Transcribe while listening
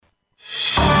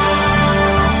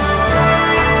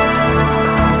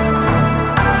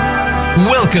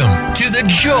Welcome to The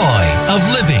Joy of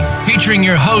Living, featuring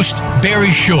your host,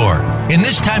 Barry Shore. In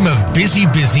this time of busy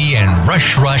and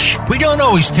rush, we don't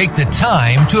always take the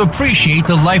time to appreciate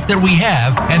the life that we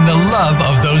have and the love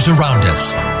of those around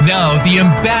us. Now, the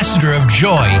ambassador of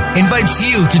joy invites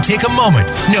you to take a moment,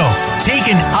 take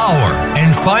an hour,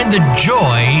 and find the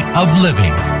joy of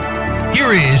living.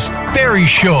 Here is Barry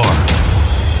Shore.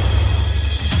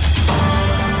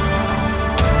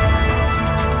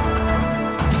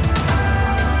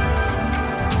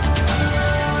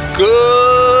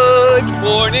 Good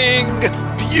morning,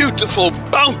 beautiful,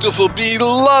 bountiful,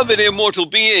 beloved, immortal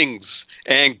beings,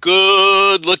 and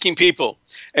good-looking people.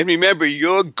 And remember,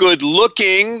 you're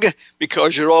good-looking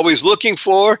because you're always looking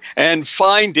for and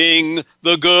finding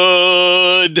the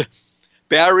good.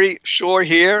 Barry Shore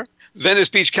here, Venice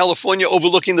Beach, California,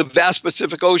 overlooking the vast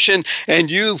Pacific Ocean,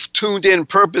 and you've tuned in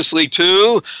purposely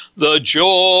to The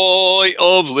Joy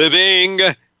of Living.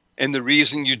 And the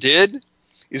reason you did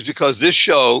is because this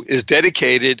show is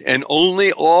dedicated and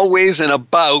only, always, and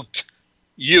about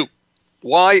you.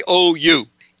 Y-O-U-E-W-E.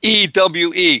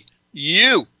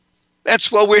 You. That's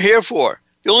what we're here for.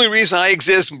 The only reason I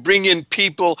exist and bring in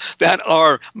people that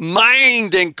are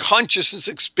mind and consciousness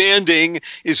expanding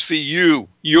is for you,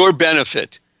 your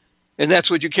benefit. And that's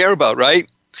what you care about,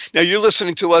 right? Now, you're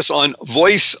listening to us on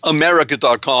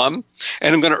voiceamerica.com,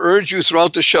 and I'm going to urge you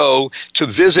throughout the show to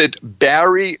visit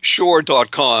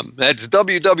barryshore.com. That's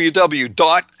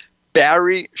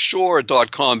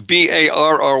www.barryshore.com,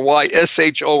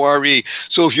 B-A-R-R-Y-S-H-O-R-E.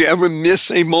 So if you ever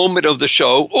miss a moment of the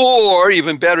show, or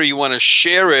even better, you want to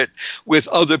share it with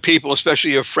other people,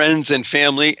 especially your friends and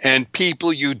family and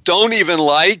people you don't even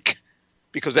like,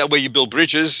 because that way you build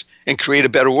bridges and create a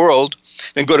better world,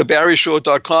 then go to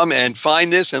barryshore.com and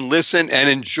find this and listen and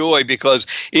enjoy, because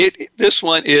this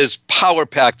one is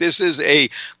power-packed. This is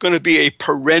going to be a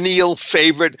perennial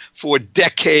favorite for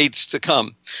decades to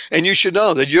come. And you should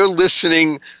know that you're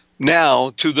listening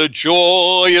now to The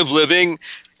Joy of Living,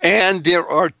 and there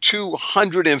are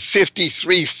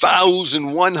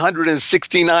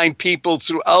 253,169 people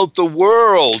throughout the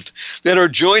world that are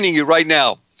joining you right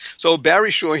now. So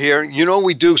Barry Shore here,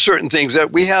 we do certain things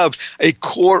that we have a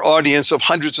core audience of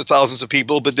hundreds of thousands of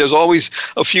people, but there's always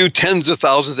a few tens of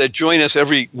thousands that join us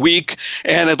every week.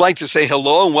 And I'd like to say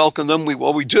hello and welcome them.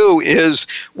 What we do is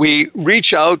we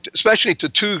reach out, especially to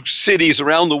 2 cities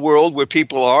around the world where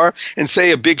people are, and say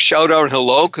a big shout out and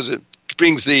hello, because it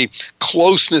brings the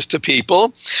closeness to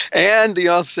people. And the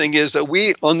other thing is that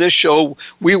on this show,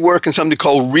 we work in something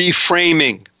called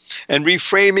reframing. And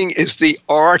reframing is the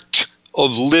art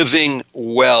of living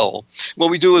well. What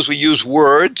we do is we use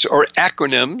words or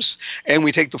acronyms, and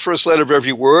we take the first letter of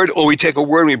every word, or we take a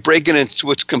word and we break it into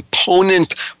its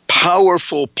component,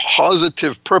 powerful,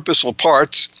 positive, purposeful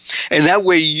parts. And that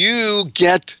way you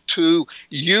get to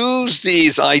use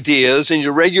these ideas in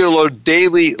your regular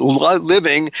daily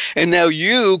living, and now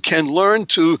you can learn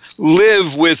to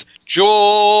live with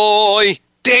joy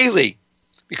daily,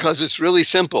 because it's really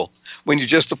simple when you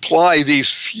just apply these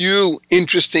few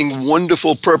interesting,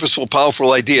 wonderful, purposeful,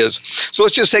 powerful ideas. So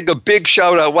let's just take a big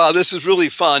shout out. Wow, this is really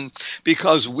fun,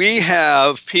 because we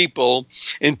have people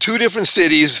in 2 different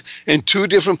cities, in 2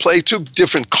 different places, 2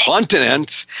 different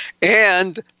continents,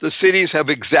 and the cities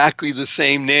have exactly the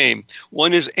same name.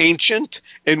 One is ancient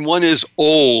and one is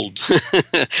old.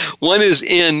 One is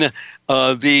in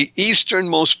the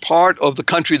easternmost part of the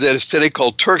country that is today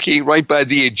called Turkey, right by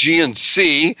the Aegean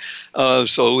Sea.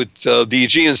 The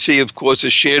Aegean Sea, of course,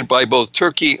 is shared by both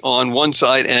Turkey on one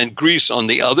side and Greece on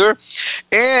the other.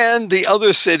 And the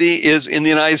other city is in the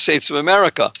United States of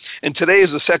America. And today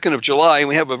is the 2nd of July, and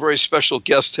we have a very special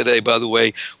guest today, by the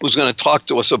way, who's going to talk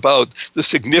to us about the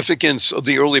significance of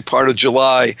the early part of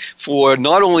July for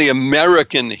not only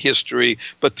American history,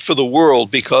 but for the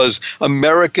world, because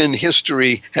American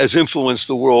history has influenced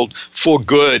the world for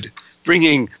good,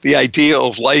 bringing the idea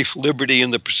of life, liberty,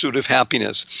 and the pursuit of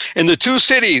happiness. And the 2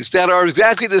 cities that are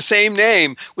exactly the same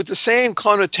name with the same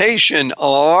connotation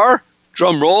are,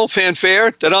 drum roll,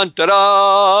 fanfare,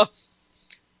 da-da-da-da,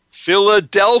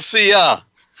 Philadelphia.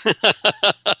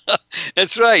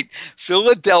 That's right.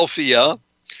 Philadelphia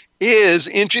is,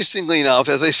 interestingly enough,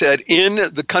 as I said, in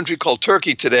the country called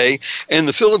Turkey today. And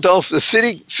the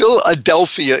city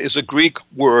Philadelphia is a Greek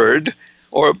word,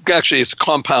 or actually it's a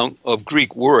compound of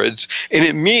Greek words, and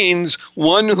it means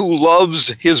one who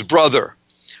loves his brother.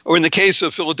 Or in the case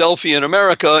of Philadelphia in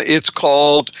America, it's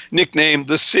nicknamed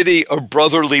the city of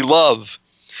brotherly love.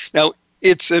 Now,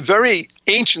 it's a very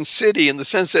ancient city in the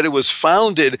sense that it was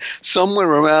founded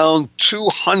somewhere around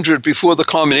 200 before the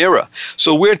Common Era.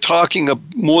 So we're talking of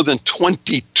more than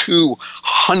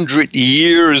 2,200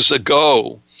 years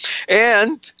ago.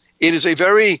 And it is a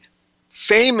very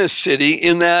famous city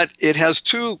in that it has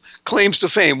two claims to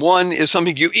fame. One is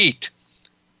something you eat.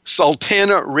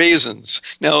 Sultana raisins.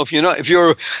 Now, if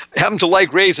you happen to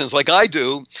like raisins like I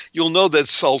do, you'll know that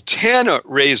sultana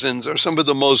raisins are some of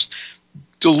the most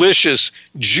delicious,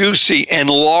 juicy,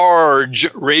 and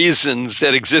large raisins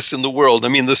that exist in the world. I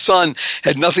mean, the son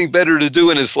had nothing better to do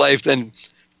in his life than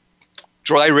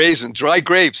dry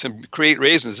grapes and create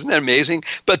raisins. Isn't that amazing?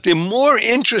 But the more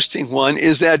interesting one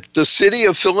is that the city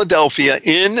of Philadelphia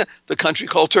in the country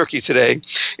called Turkey today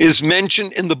is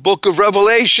mentioned in the book of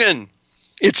Revelation.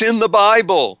 It's in the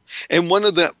Bible. And one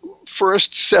of the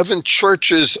first 7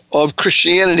 churches of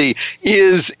Christianity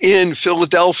is in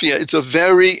Philadelphia. It's a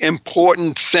very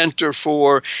important center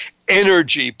for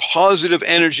energy, positive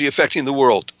energy affecting the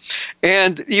world.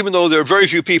 And even though there are very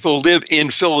few people who live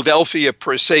in Philadelphia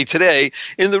per se today,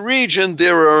 in the region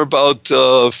there are about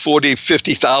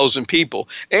 50,000 people.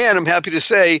 And I'm happy to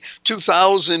say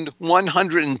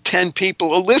 2,110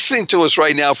 people are listening to us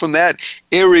right now from that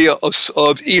area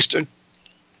of Eastern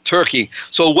Turkey.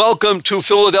 So welcome to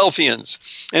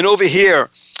Philadelphians. And over here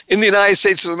in the United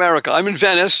States of America, I'm in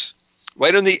Venice,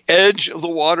 right on the edge of the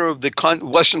water of the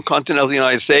western continent of the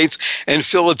United States, and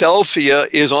Philadelphia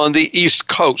is on the East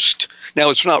Coast. Now,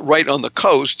 it's not right on the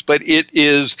coast, but it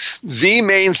is the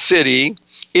main city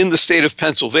in the state of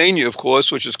Pennsylvania, of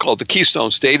course, which is called the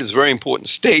Keystone State. It's a very important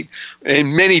state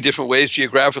in many different ways,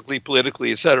 geographically,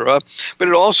 politically, etc. But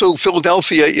it also,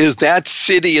 Philadelphia is that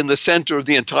city in the center of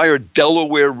the entire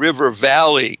Delaware River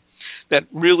Valley that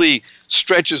really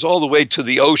stretches all the way to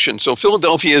the ocean. So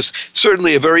Philadelphia is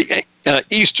certainly a very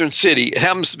eastern city. It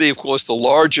happens to be, of course, the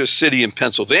largest city in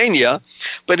Pennsylvania,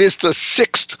 but it's the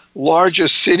 6th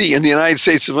largest city in the United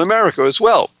States of America as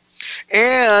well.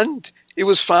 And it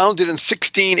was founded in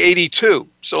 1682.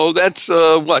 So that's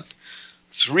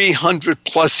 300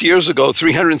 plus years ago,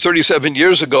 337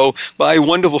 years ago, by a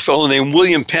wonderful fellow named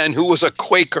William Penn, who was a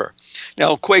Quaker.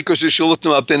 Now, Quakers, as you look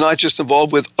them up, they're not just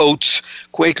involved with oats.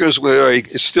 Quakers were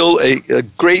still a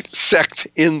great sect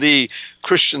in the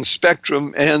Christian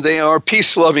spectrum, and they are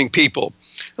peace-loving people.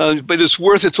 But it's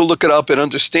worth it to look it up and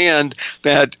understand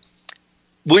that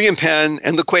William Penn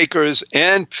and the Quakers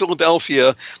and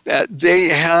Philadelphia, they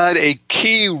had a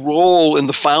key role in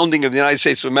the founding of the United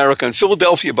States of America. And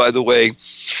Philadelphia, by the way,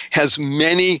 has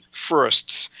many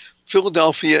firsts.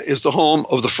 Philadelphia is the home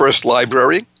of the first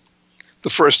library, the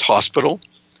first hospital,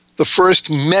 the first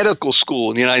medical school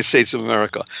in the United States of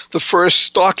America, the first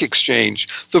stock exchange,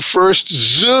 the first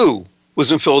zoo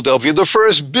was in Philadelphia, the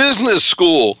first business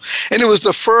school, and it was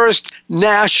the first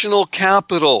national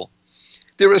capital.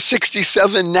 There are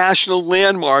 67 national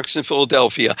landmarks in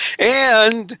Philadelphia.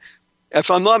 And if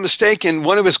I'm not mistaken,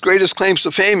 one of its greatest claims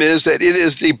to fame is that it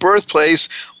is the birthplace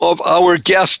of our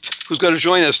guest who's going to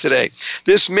join us today.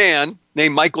 This man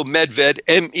named Michael Medved,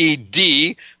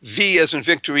 M-E-D, V as in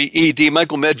victory, E-D.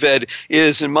 Michael Medved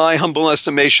is, in my humble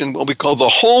estimation, what we call the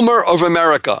Homer of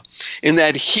America, in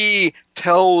that he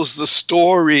tells the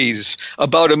stories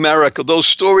about America, those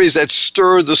stories that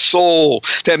stir the soul,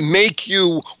 that make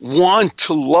you want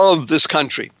to love this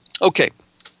country. Okay.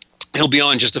 He'll be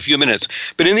on in just a few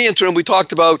minutes. But in the interim, we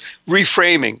talked about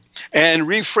reframing. And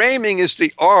reframing is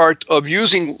the art of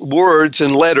using words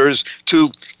and letters to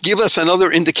give us another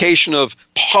indication of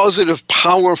positive,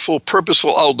 powerful,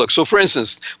 purposeful outlook. So, for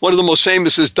instance, one of the most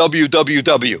famous is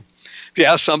www. If you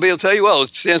ask somebody, they'll tell you, well,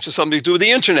 it stands for something to do with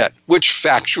the internet, which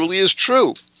factually is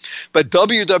true. But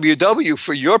www,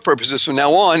 for your purposes from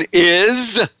now on,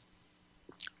 is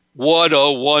what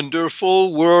a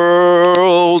wonderful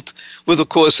world, with, of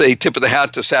course, a tip of the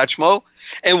hat to Satchmo.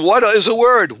 And what is a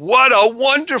word? What a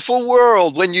wonderful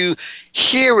world. When you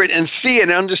hear it and see it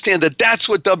and understand that that's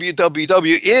what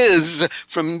www is,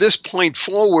 from this point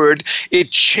forward,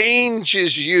 it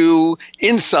changes you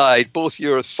inside, both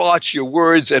your thoughts, your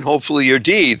words, and hopefully your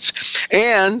deeds.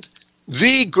 And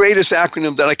the greatest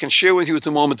acronym that I can share with you at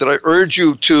the moment that I urge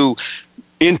you to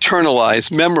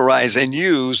internalize, memorize, and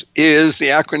use is the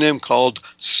acronym called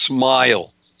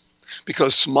SMILE.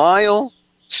 Because SMILE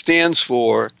stands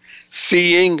for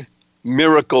seeing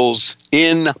miracles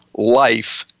in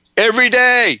life every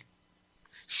day.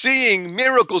 Seeing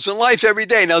miracles in life every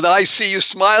day. Now that I see you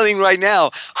smiling right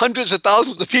now, hundreds of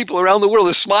thousands of people around the world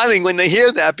are smiling when they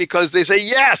hear that, because they say,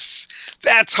 yes,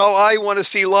 that's how I want to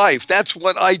see life. That's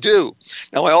what I do.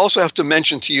 Now, I also have to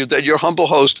mention to you that your humble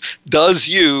host does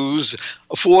use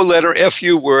a 4-letter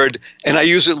FU word, and I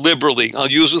use it liberally.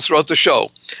 I'll use it throughout the show.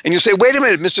 And you say, wait a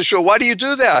minute, Mr. Shaw, why do you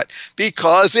do that?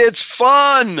 Because it's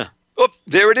fun. Oh,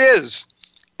 there it is.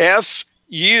 F-U-N-N.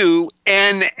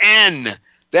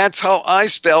 That's how I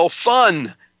spell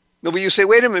fun. No, but you say,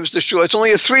 wait a minute, Mr. Shaw, it's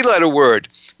only a 3-letter word.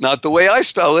 Not the way I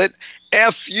spell it.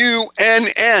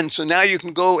 F-U-N-N. So now you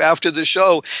can go after the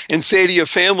show and say to your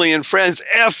family and friends,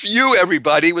 F you,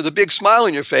 everybody, with a big smile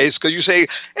on your face, because you say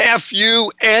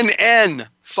F-U-N-N,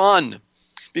 fun,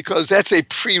 because that's a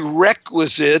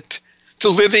prerequisite to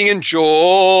living in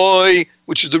joy,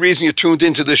 which is the reason you tuned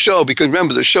into the show, because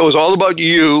remember, the show is all about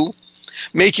you,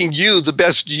 making you the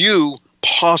best you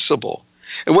possible.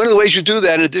 And one of the ways you do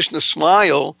that, in addition to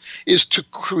smile, is to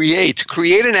create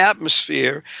an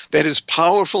atmosphere that is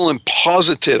powerful and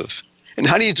positive. And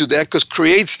how do you do that? Because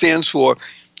create stands for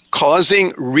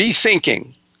causing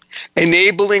rethinking,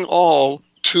 enabling all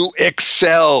to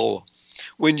excel.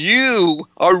 When you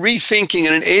are rethinking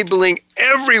and enabling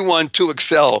everyone to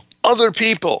excel, other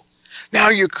people, now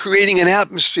you're creating an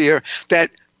atmosphere that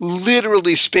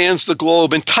literally spans the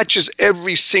globe and touches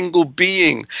every single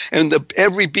being. And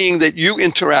every being that you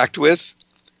interact with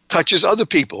touches other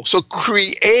people. So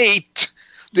create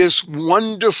this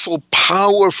wonderful,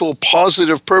 powerful,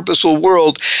 positive, purposeful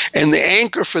world. And the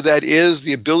anchor for that is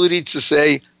the ability to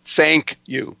say, thank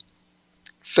you.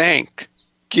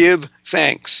 Give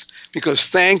thanks. Because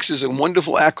thanks is a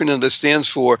wonderful acronym that stands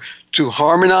for to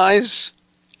harmonize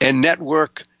and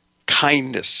network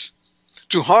kindness.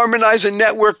 To harmonize and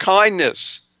network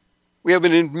kindness. We have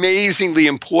an amazingly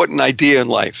important idea in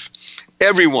life.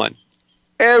 Everyone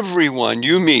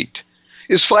you meet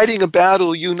is fighting a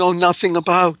battle you know nothing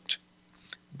about.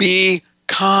 Be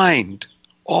kind,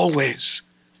 always.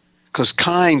 Because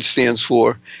kind stands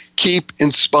for keep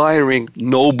inspiring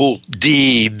noble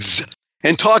deeds.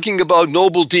 And talking about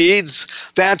noble deeds,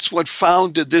 that's what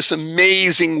founded this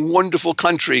amazing, wonderful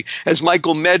country. As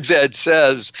Michael Medved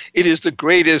says, it is the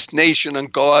greatest nation on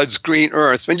God's green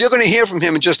earth. And you're going to hear from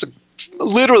him in just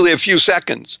literally a few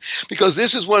seconds, because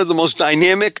this is one of the most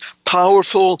dynamic,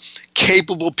 powerful,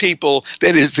 capable people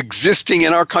that is existing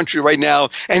in our country right now.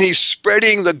 And he's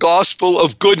spreading the gospel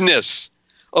of goodness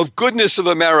of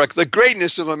America, the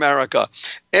greatness of America.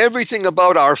 Everything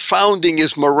about our founding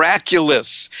is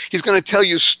miraculous. He's going to tell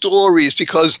you stories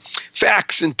because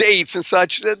facts and dates and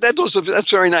such,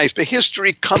 that's very nice. But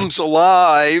history comes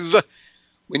alive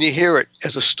when you hear it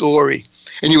as a story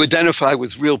and you identify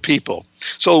with real people.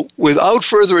 So without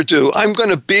further ado, I'm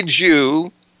going to bid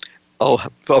you a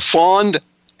fond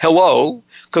hello,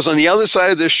 because on the other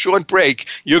side of this short break,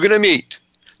 you're going to meet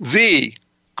the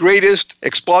greatest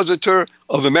expositor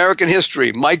of American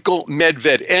history, Michael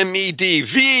Medved, M-E-D,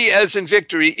 V as in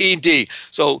victory, E-D.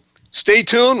 So stay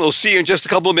tuned. We'll see you in just a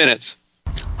couple of minutes.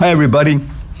 Hi, everybody.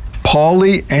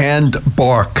 Polly and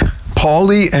Bark.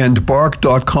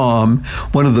 pollyandbark.com,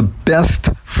 one of the best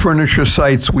furniture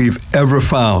sites we've ever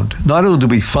found. Not only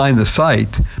did we find the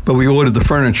site, but we ordered the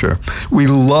furniture. We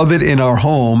love it in our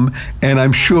home, and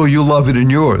I'm sure you'll love it in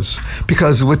yours,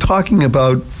 because we're talking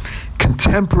about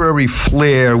contemporary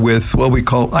flair with what we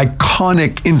call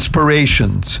iconic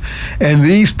inspirations. And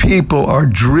these people are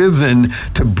driven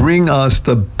to bring us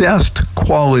the best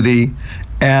quality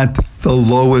at the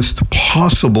lowest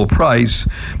possible price,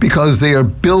 because they are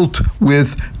built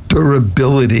with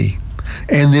durability.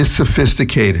 And they're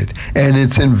sophisticated, and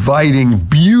it's inviting,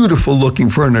 beautiful looking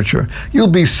furniture. You'll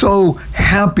be so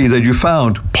happy that you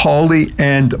found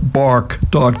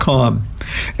pollyandbark.com.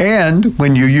 And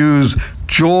when you use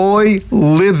Joy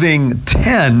Living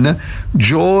 10 at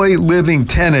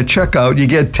checkout, you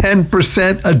get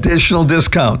 10% additional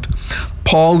discount.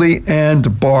 Polly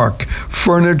and Bark.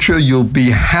 Furniture you'll be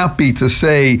happy to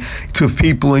say to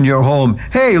people in your home,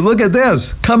 hey, look at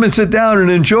this. Come and sit down and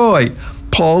enjoy.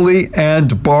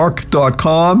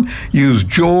 pollyandbark.com. Use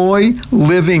Joy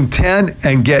Living 10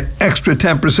 and get extra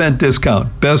 10%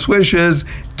 discount. Best wishes.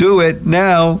 Do it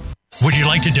now. Would you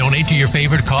like to donate to your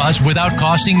favorite cause without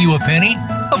costing you a penny?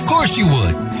 Of course you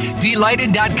would.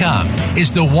 Delighted.com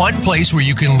is the one place where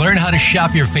you can learn how to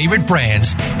shop your favorite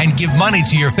brands and give money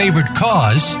to your favorite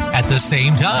cause at the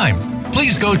same time.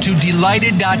 Please go to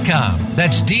Delighted.com.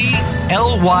 That's DLYTED.com.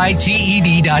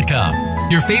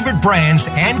 Your favorite brands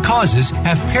and causes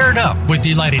have paired up with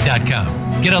Delighted.com.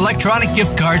 Get electronic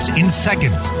gift cards in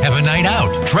seconds. Have a night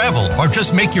out, travel, or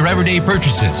just make your everyday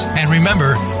purchases. And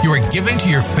remember, you are giving to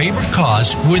your favorite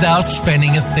cause without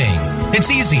spending a thing.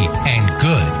 It's easy and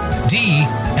good.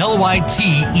 DLYTED.com.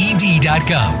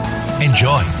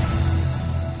 Enjoy.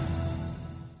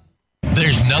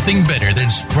 There's nothing better than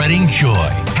spreading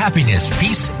joy, happiness,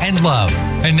 peace, and love.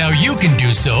 And now you can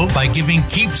do so by giving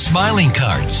Keep Smiling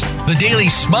cards. The Daily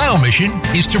Smile mission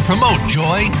is to promote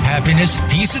joy, happiness,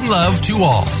 peace, and love to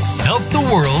all. Help the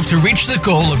world to reach the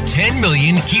goal of 10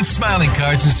 million Keep Smiling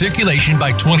cards in circulation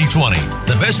by 2020.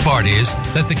 The best part is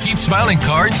that the Keep Smiling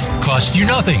cards cost you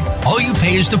nothing. All you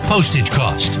pay is the postage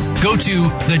cost. Go to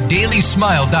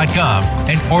thedailysmile.com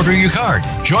and order your card.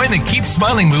 Join the Keep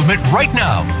Smiling movement right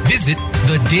now. Visit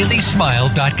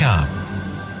thedailysmile.com.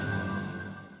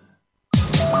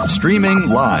 Streaming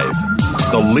live,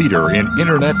 the leader in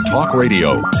Internet talk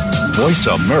radio,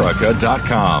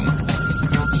 voiceamerica.com.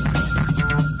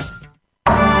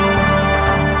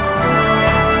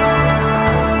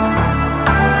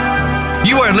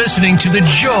 You are listening to The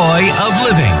Joy of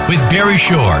Living with Barry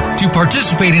Shore. To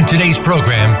participate in today's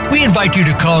program, we invite you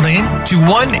to call in to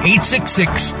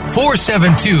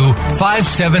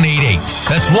 1-866-472-5788.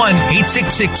 That's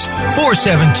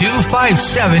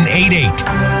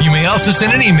 1-866-472-5788. You may also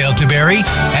send an email to Barry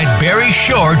at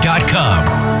barryshore.com.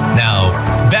 Now,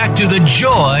 back to The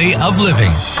Joy of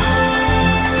Living.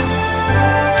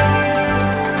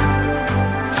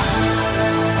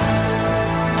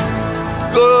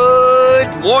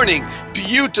 Good morning,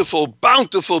 beautiful,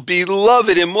 bountiful,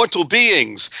 beloved, immortal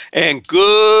beings, and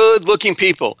good-looking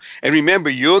people. And remember,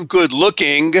 you're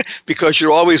good-looking because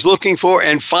you're always looking for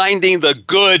and finding the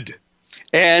good.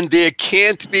 And there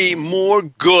can't be more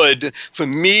good for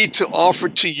me to offer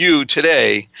to you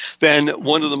today than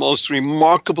one of the most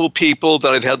remarkable people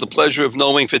that I've had the pleasure of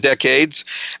knowing for decades.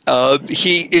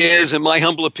 He is, in my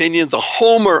humble opinion, the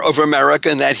Homer of America,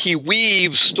 in that he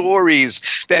weaves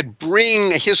stories that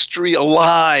bring history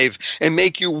alive and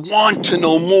make you want to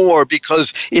know more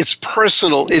because it's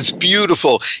personal, it's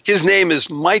beautiful. His name is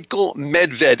Michael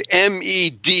Medved,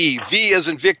 M-E-D, V as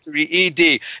in victory,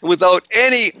 E-D. And without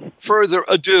any further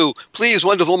ado, please,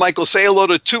 wonderful Michael, say hello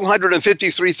to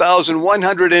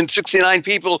 253,169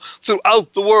 people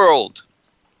throughout the world.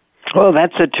 Well,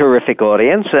 that's a terrific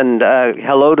audience, and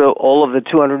hello to all of the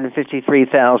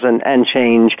 253,000 and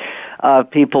change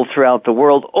people throughout the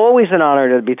world. Always an honor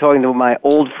to be talking to my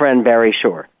old friend Barry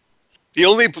Shore. The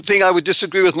only thing I would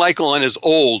disagree with Michael on is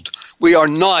old. We are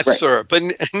not, right, sir, but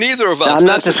neither of us. Now, I'm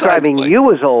not describing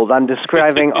you as old. I'm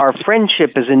describing our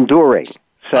friendship as enduring.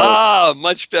 So.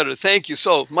 Much better. Thank you.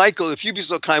 So, Michael, if you be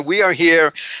so kind, we are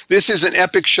here. This is an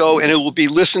epic show, and it will be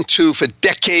listened to for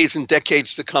decades and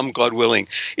decades to come, God willing.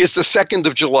 It's the 2nd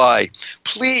of July.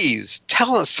 Please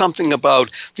tell us something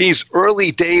about these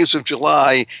early days of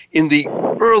July in the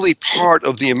early part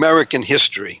of the American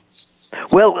history.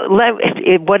 Well,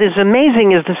 what is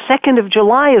amazing is the 2nd of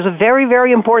July is a very,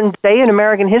 very important day in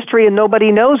American history, and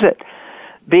nobody knows it.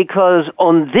 Because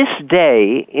on this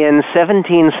day in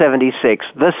 1776,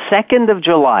 the 2nd of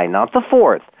July, not the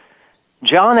 4th,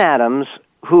 John Adams,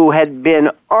 who had been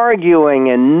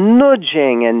arguing and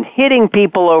nudging and hitting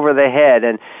people over the head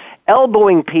and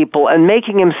elbowing people and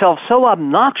making himself so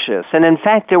obnoxious, and in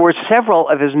fact there were several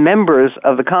of his members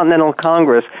of the Continental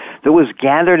Congress that was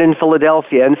gathered in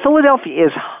Philadelphia, and Philadelphia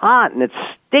is hot and it's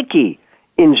sticky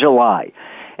in July.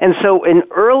 And so in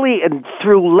early and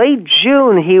through late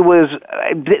June,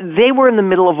 they were in the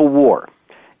middle of a war.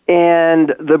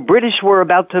 And the British were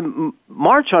about to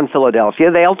march on Philadelphia.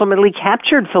 They ultimately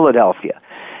captured Philadelphia.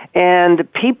 And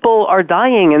people are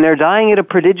dying, and they're dying at a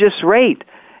prodigious rate.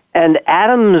 And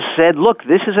Adams said, look,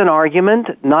 this is an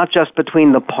argument not just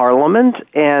between the Parliament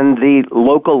and the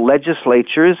local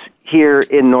legislatures here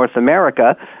in North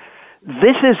America.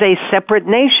 This is a separate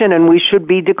nation, and we should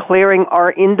be declaring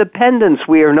our independence.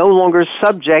 We are no longer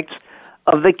subjects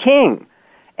of the king.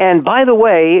 And by the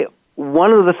way,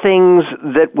 one of the things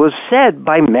that was said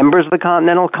by members of the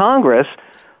Continental Congress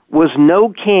was no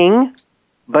king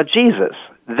but Jesus.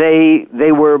 They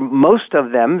were, most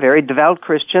of them, very devout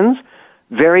Christians,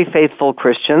 very faithful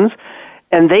Christians,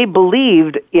 and they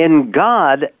believed in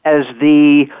God as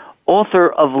the author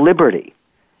of liberty.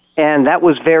 And that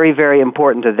was very, very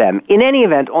important to them. In any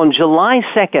event, on July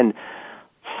 2nd,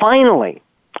 finally,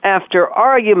 after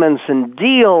arguments and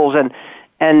deals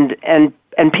and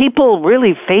people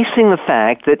really facing the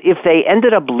fact that if they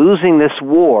ended up losing this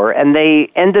war and they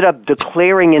ended up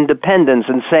declaring independence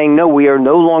and saying, no, we are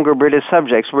no longer British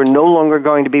subjects, we're no longer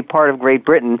going to be part of Great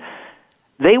Britain,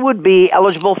 they would be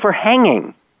eligible for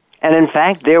hanging. And in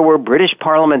fact, there were British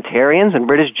parliamentarians and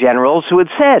British generals who had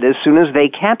said as soon as they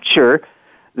capture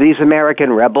these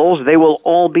American rebels, they will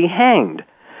all be hanged.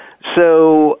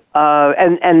 So,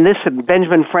 and this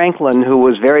Benjamin Franklin, who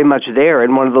was very much there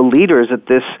and one of the leaders at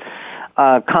this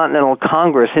Continental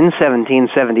Congress in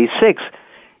 1776,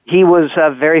 He was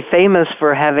very famous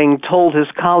for having told his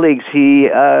colleagues,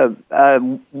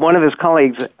 one of his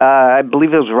colleagues, I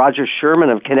believe it was Roger Sherman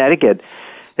of Connecticut,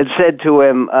 had said to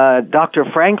him, Dr.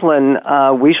 Franklin,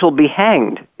 we shall be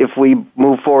hanged if we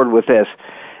move forward with this.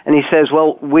 And he says,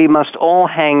 well, we must all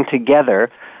hang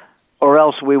together, or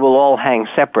else we will all hang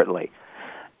separately.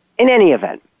 In any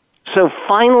event, so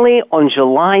finally on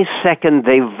July 2nd,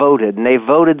 they voted, and they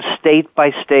voted state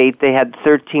by state. They had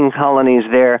 13 colonies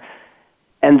there,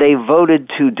 and they voted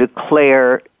to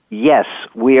declare, yes,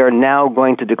 we are now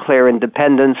going to declare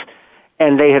independence.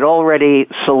 And they had already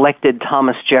selected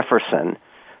Thomas Jefferson,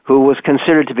 who was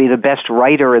considered to be the best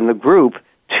writer in the group,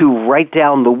 to write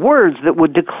down the words that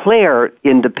would declare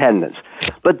independence.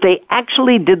 But they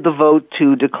actually did the vote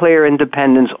to declare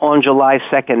independence on July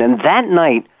 2nd, and that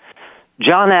night,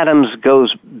 John Adams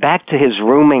goes back to his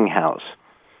rooming house,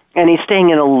 and he's staying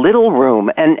in a little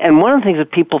room. And one of the things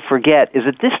that people forget is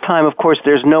at this time, of course,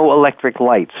 there's no electric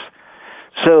lights.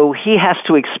 So he has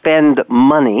to expend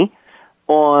money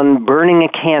on burning a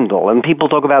candle. And people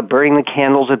talk about burning the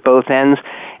candles at both ends.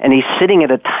 And he's sitting at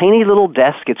a tiny little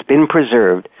desk. It's been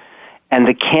preserved. And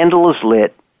the candle is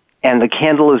lit. And the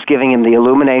candle is giving him the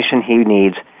illumination he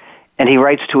needs. And he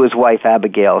writes to his wife,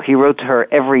 Abigail. He wrote to her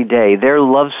every day. Their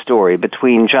love story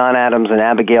between John Adams and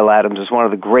Abigail Adams is one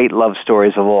of the great love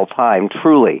stories of all time,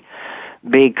 truly,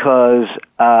 because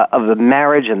of the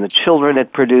marriage and the children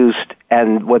it produced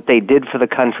and what they did for the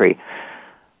country.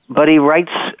 But he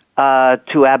writes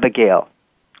to Abigail.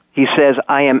 He says,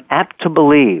 I am apt to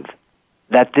believe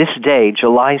that this day,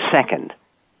 July 2nd,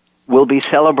 will be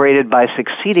celebrated by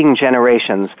succeeding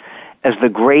generations as the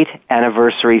great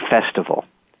anniversary festival.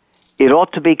 It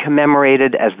ought to be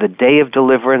commemorated as the Day of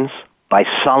Deliverance by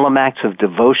solemn acts of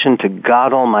devotion to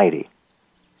God Almighty.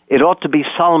 It ought to be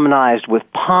solemnized with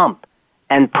pomp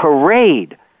and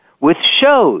parade, with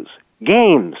shows,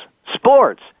 games,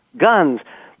 sports, guns,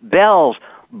 bells,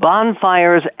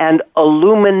 bonfires, and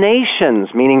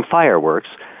illuminations, meaning fireworks,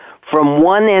 from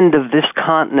one end of this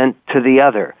continent to the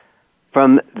other,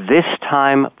 from this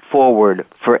time forward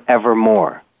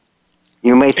forevermore.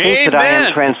 You may think that I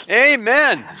am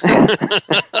Amen.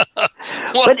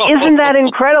 But isn't that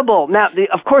incredible? Now,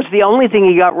 of course, the only thing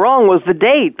he got wrong was the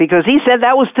date, because he said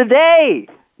that was today,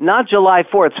 not July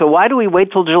 4th. So why do we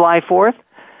wait till July 4th?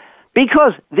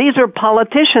 Because these are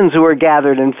politicians who are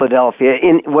gathered in Philadelphia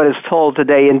in what is called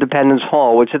today Independence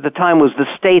Hall, which at the time was the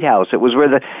State House. It was where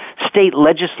the state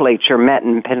legislature met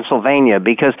in Pennsylvania,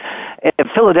 because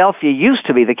Philadelphia used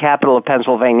to be the capital of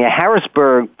Pennsylvania.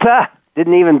 Harrisburg,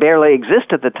 didn't even barely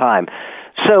exist at the time.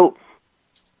 So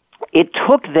it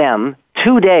took them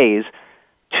 2 days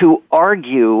to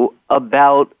argue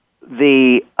about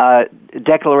the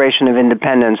Declaration of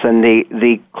Independence and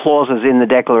the clauses in the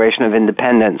Declaration of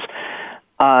Independence,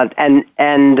 and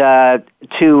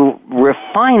to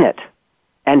refine it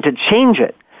and to change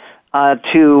it,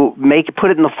 to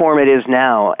put it in the form it is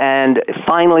now. And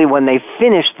finally, when they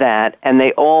finished that, and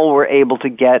they all were able to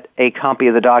get a copy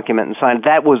of the document and sign it,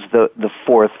 that was the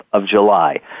 4th of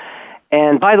July.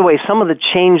 And by the way, some of the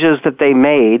changes that they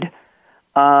made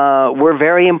were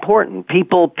very important.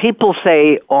 People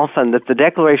say often that the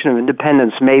Declaration of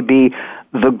Independence may be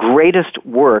the greatest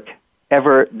work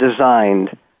ever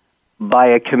designed by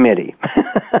a committee.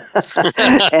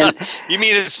 And you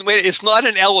mean it's not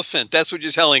an elephant? That's what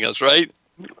you're telling us, right?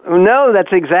 No,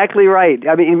 that's exactly right.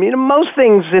 I mean, most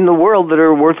things in the world that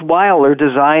are worthwhile are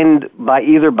designed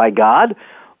either by God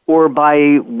or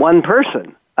by one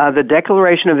person. The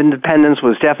Declaration of Independence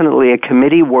was definitely a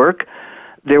committee work.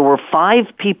 There were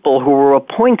 5 people who were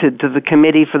appointed to the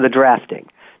committee for the drafting.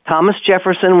 Thomas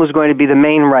Jefferson was going to be the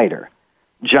main writer.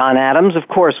 John Adams, of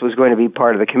course, was going to be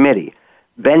part of the committee.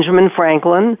 Benjamin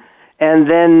Franklin, and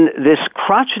then this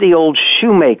crotchety old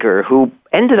shoemaker who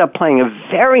ended up playing a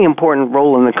very important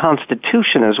role in the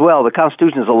Constitution as well. The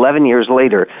Constitution is 11 years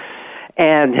later.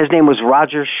 And his name was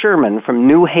Roger Sherman from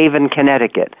New Haven,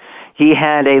 Connecticut. He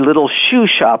had a little shoe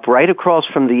shop right across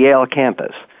from the Yale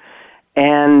campus.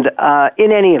 And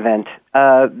in any event,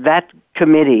 that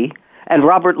committee, and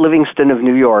Robert Livingston of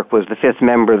New York was the 5th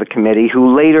member of the committee,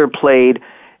 who later played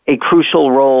a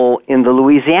crucial role in the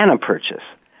Louisiana Purchase.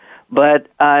 But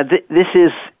this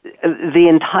is the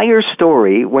entire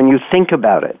story when you think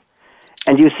about it,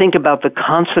 and you think about the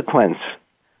consequence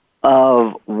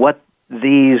of what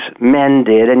these men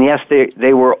did. And yes,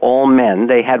 they were all men.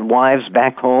 They had wives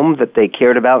back home that they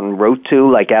cared about and wrote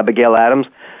to, like Abigail Adams.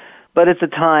 But at the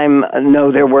time,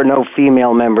 no, there were no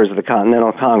female members of the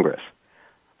Continental Congress.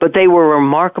 But they were a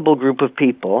remarkable group of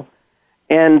people,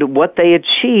 and what they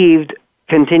achieved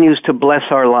continues to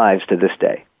bless our lives to this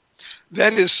day.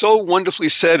 That is so wonderfully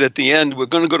said at the end. We're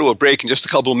going to go to a break in just a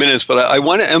couple of minutes, but I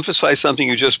want to emphasize something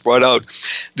you just brought out.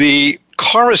 The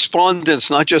correspondence,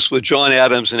 not just with John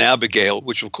Adams and Abigail,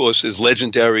 which of course is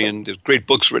legendary and there's great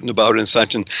books written about it and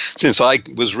such. And since I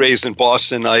was raised in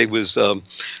Boston, I was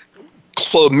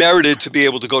merited to be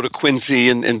able to go to Quincy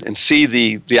and see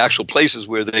the actual places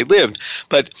where they lived.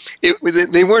 But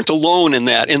they weren't alone in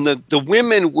that. And the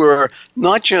women were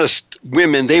not just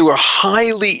women, they were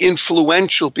highly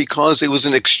influential because it was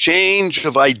an exchange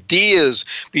of ideas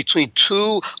between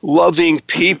two loving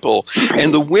people.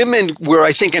 And the women were,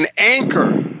 I think, an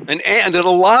anchor. And it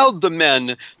allowed the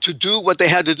men to do what they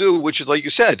had to do, which is, like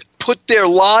you said, put their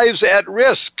lives at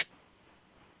risk.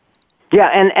 Yeah,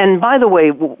 and by the way,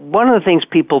 one of the things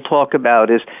people talk about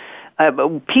is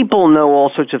people know all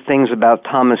sorts of things about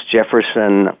Thomas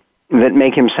Jefferson that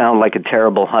make him sound like a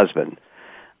terrible husband.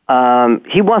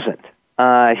 He wasn't.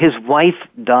 His wife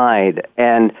died,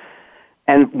 and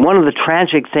one of the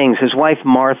tragic things, his wife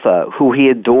Martha, who he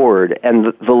adored,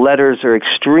 and the letters are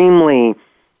extremely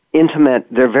intimate.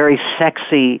 They're very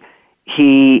sexy.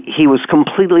 He was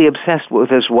completely obsessed with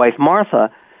his wife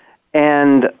Martha.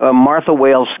 And Martha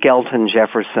Wales Skelton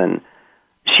Jefferson,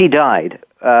 she died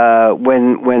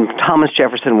when Thomas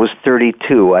Jefferson was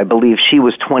 32. I believe she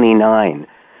was 29.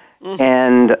 Mm-hmm.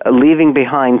 And leaving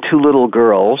behind two little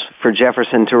girls for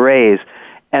Jefferson to raise.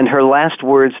 And her last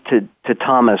words to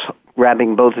Thomas,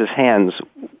 grabbing both his hands,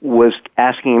 was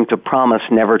asking him to promise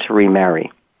never to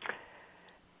remarry.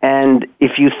 And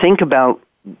if you think about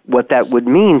what that would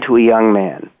mean to a young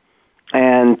man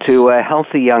and to a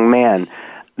healthy young man,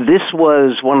 this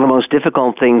was one of the most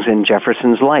difficult things in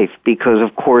Jefferson's life because,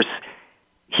 of course,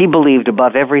 he believed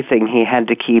above everything he had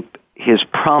to keep his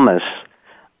promise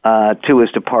to his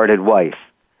departed wife.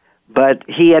 But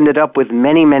he ended up with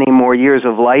many, many more years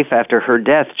of life after her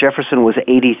death. Jefferson was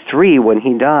 83 when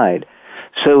he died,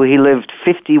 so he lived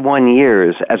 51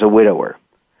 years as a widower.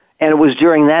 And it was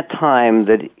during that time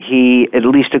that he, at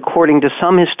least according to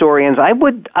some historians,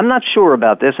 I'm not sure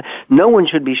about this, no one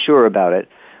should be sure about it,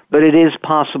 but it is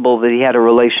possible that he had a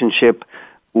relationship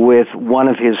with one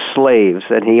of his slaves,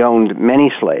 and he owned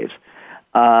many slaves.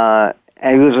 And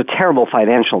he was a terrible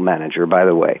financial manager, by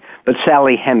the way. But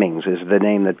Sally Hemings is the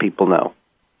name that people know.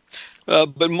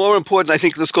 But more important, I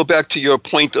think, let's go back to your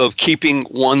point of keeping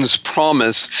one's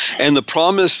promise and the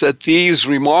promise that these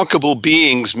remarkable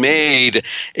beings made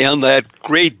on that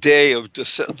great day of the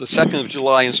 2nd of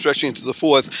July and stretching into the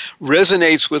 4th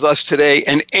resonates with us today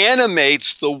and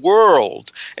animates the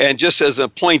world. And just as a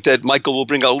point that Michael will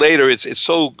bring out later, it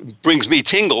so brings me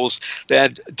tingles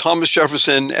that Thomas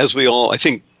Jefferson, as we all, I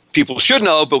think, people should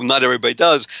know, but not everybody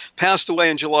does, passed away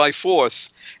on July 4th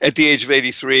at the age of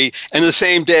 83, and the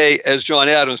same day as John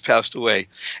Adams passed away.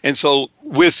 And so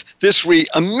with this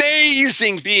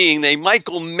amazing being named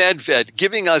Michael Medved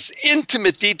giving us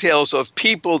intimate details of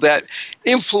people that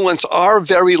influence our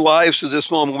very lives to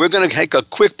this moment, we're going to take a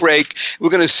quick break. We're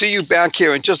going to see you back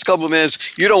here in just a couple of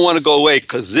minutes. You don't want to go away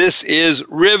because this is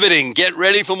riveting. Get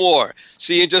ready for more.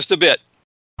 See you in just a bit.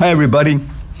 Hi, everybody.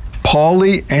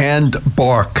 Pauli and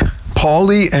Bark.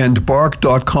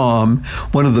 PauliandBark.com,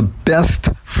 one of the best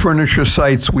furniture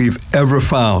sites we've ever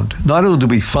found. Not only do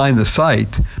we find the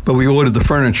site, but we ordered the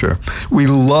furniture. We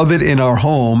love it in our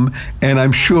home, and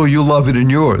I'm sure you'll love it in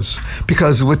yours,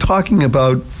 because we're talking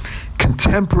about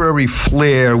contemporary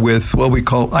flair with what we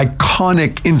call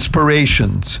iconic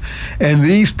inspirations. And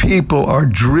these people are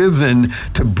driven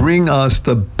to bring us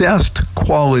the best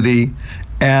quality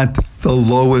at the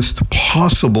lowest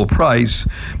possible price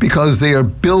because they are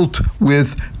built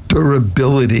with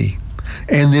durability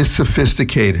and they're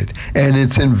sophisticated and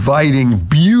it's inviting,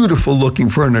 beautiful looking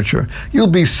furniture. You'll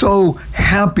be so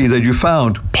happy that you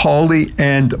found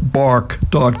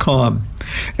PauliandBark.com.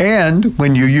 And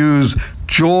when you use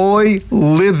Joy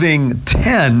Living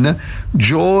 10 at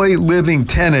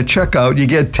checkout, you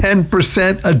get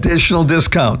 10% additional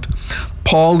discount.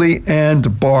 Pauli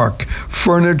and Bark.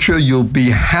 Furniture you'll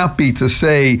be happy to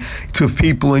say to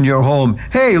people in your home,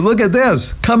 hey, look at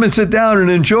this. Come and sit down and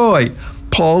enjoy.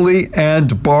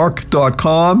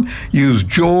 PauliandBark.com. Use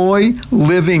Joy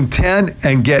Living 10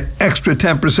 and get extra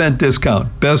 10%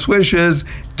 discount. Best wishes.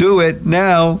 Do it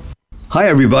now. Hi,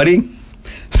 everybody.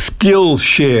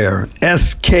 Skillshare,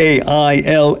 Skillshare.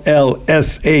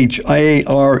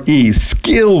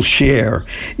 Skillshare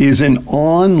is an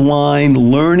online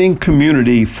learning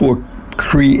community for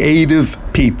creative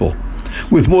people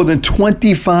with more than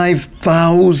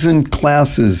 25,000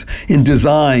 classes in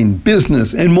design,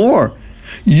 business, and more.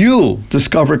 You'll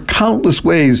discover countless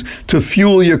ways to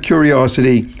fuel your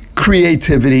curiosity,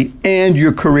 creativity, and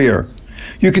your career.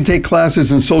 You can take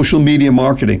classes in social media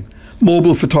marketing,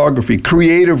 mobile photography,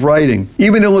 creative writing,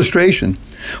 even illustration.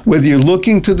 Whether you're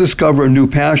looking to discover a new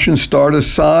passion, start a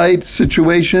side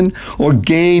situation, or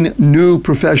gain new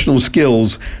professional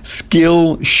skills,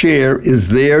 Skillshare is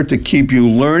there to keep you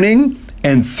learning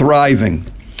and thriving.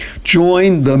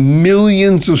 Join the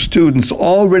millions of students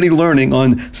already learning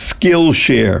on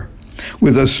Skillshare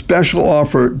with a special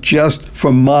offer just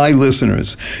for my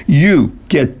listeners. You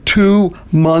get 2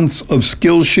 months of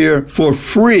Skillshare for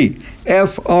free.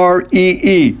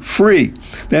 Free, free.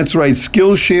 That's right.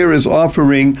 Skillshare is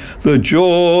offering the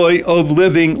Joy of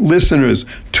Living listeners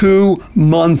 2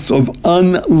 months of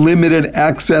unlimited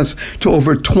access to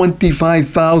over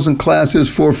 25,000 classes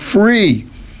for free.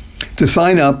 To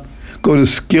sign up, go to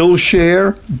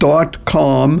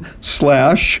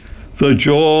Skillshare.com/the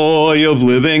Joy of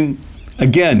Living.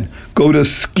 Again, go to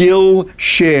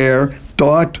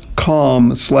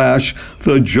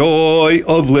Skillshare.com/the Joy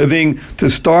of Living to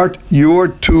start your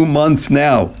 2 months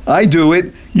now. I do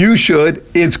it. You should.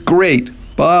 It's great.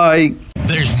 Bye.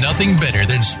 There's nothing better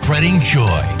than spreading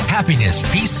joy, happiness,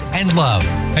 peace, and love.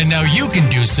 And now you can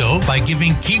do so by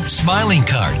giving Keep Smiling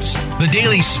cards. The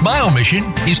Daily Smile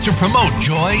mission is to promote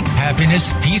joy,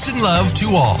 happiness, peace, and love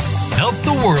to all. Help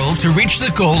the world to reach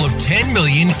the goal of 10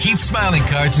 million Keep Smiling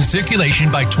cards in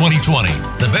circulation by 2020.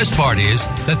 The best part is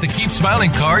that the Keep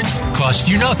Smiling cards cost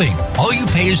you nothing. All you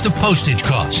pay is the postage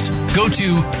cost. Go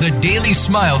to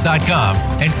thedailysmile.com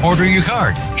and order your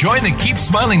card. Join the Keep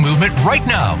Smiling movement right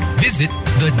now. Visit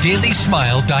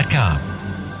thedailysmile.com.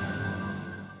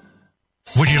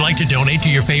 Would you like to donate to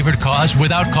your favorite cause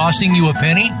without costing you a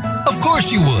penny? Of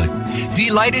course you would.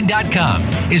 Delighted.com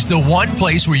is the one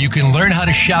place where you can learn how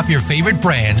to shop your favorite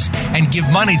brands and give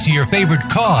money to your favorite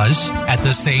cause at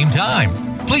the same time.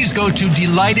 Please go to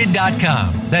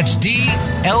Delighted.com. That's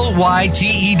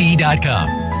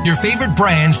DLYTED.com. Your favorite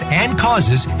brands and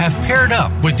causes have paired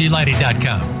up with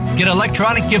Delighted.com. Get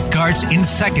electronic gift cards in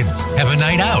seconds. Have a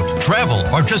night out, travel,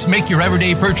 or just make your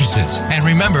everyday purchases. And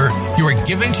remember, you are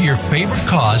giving to your favorite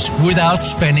cause without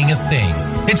spending a thing.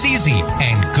 It's easy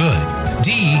and good.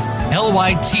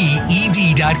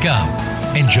 DLYTED.com.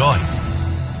 Enjoy.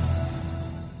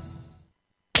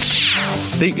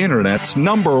 The Internet's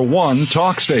 #1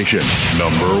 talk station.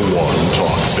 #1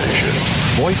 talk station.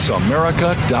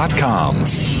 VoiceAmerica.com.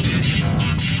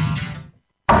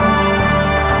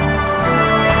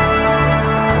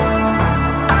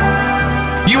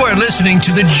 You are listening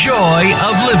to The Joy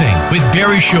of Living with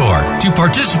Barry Shore. To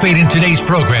participate in today's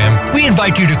program, we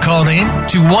invite you to call in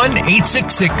to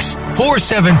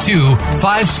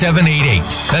 1-866-472-5788.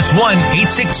 That's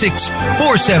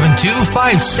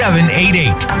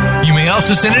 1-866-472-5788. You may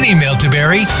also send an email to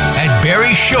Barry at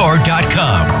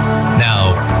barryshore.com.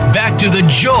 Now, back to The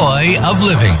Joy of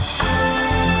Living.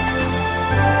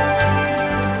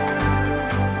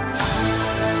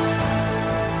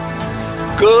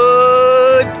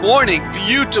 Good morning,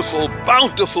 beautiful,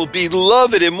 bountiful,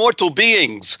 beloved, immortal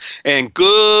beings, and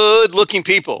good-looking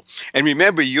people. And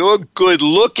remember, you're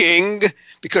good-looking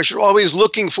because you're always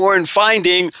looking for and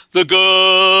finding the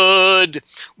good.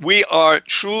 We are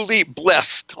truly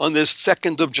blessed on this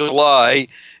 2nd of July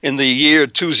in the year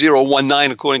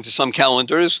 2019, according to some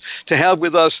calendars, to have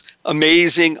with us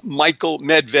amazing Michael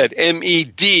Medved,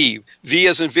 M-E-D, V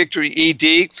as in victory,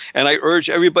 E-D. And I urge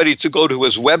everybody to go to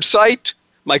his website,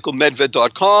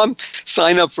 michaelmedved.com,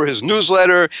 sign up for his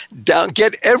newsletter,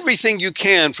 get everything you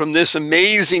can from this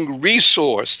amazing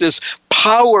resource, this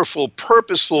powerful,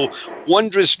 purposeful,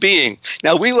 wondrous being.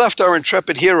 Now, we left our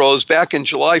intrepid heroes back in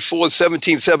July 4th,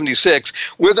 1776.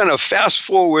 We're going to fast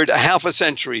forward a half a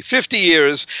century, 50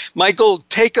 years. Michael,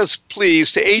 take us,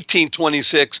 please, to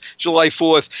 1826, July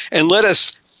 4th, and let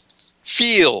us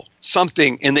feel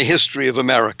something in the history of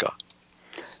America.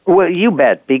 Well, you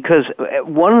bet, because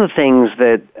one of the things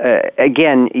that,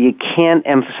 again, you can't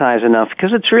emphasize enough,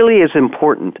 because it's really as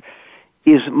important,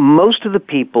 is most of the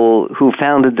people who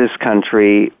founded this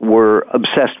country were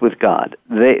obsessed with God.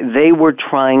 They were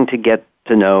trying to get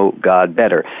to know God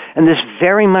better. And this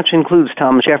very much includes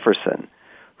Thomas Jefferson,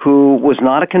 who was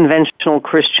not a conventional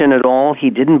Christian at all. He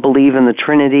didn't believe in the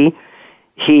Trinity.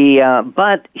 He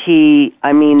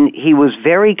was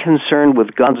very concerned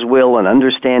with God's will and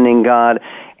understanding God.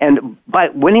 And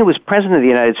when he was president of the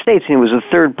United States, and he was the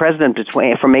third president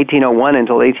from 1801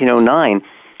 until 1809,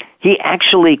 he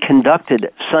actually conducted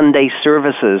Sunday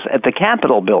services at the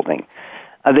Capitol building.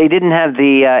 They didn't have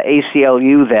the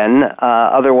ACLU then.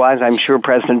 Otherwise, I'm sure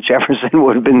President Jefferson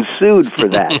would have been sued for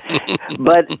that.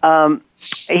 But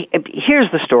here's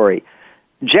the story.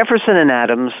 Jefferson and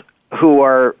Adams, who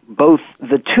are both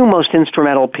the two most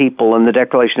instrumental people in the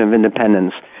Declaration of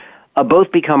Independence,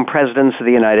 both become presidents of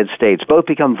the United States, both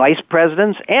become vice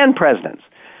presidents and presidents.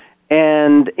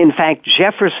 And, in fact,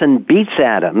 Jefferson beats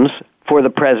Adams for the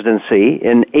presidency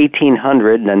in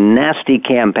 1800 in a nasty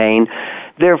campaign.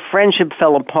 Their friendship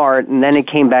fell apart, and then it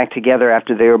came back together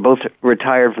after they were both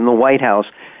retired from the White House,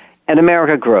 and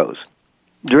America grows.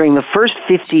 During the first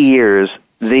 50 years,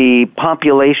 the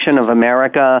population of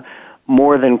America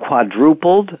more than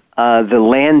quadrupled. The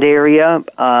land area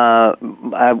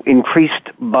increased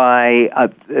by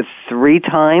 3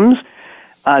 times.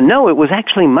 No, it was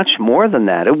actually much more than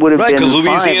that. It would have been 5 or 6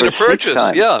 Louisiana Purchase.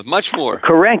 times. Yeah, much more.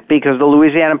 Correct, because the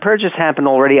Louisiana Purchase happened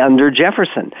already under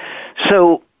Jefferson.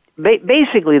 So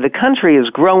basically, the country is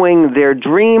growing. Their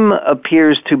dream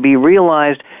appears to be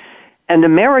realized, and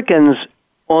Americans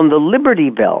on the Liberty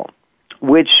Bell,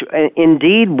 which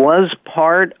indeed was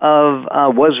part of,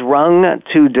 was rung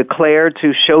to declare,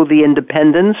 to show the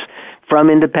independence from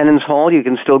Independence Hall. You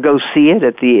can still go see it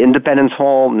at the Independence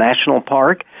Hall National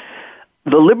Park.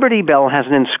 The Liberty Bell has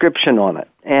an inscription on it,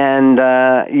 and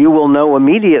you will know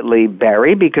immediately,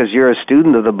 Barry, because you're a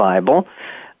student of the Bible.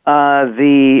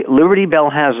 The Liberty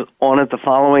Bell has on it the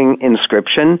following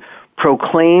inscription: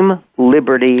 "Proclaim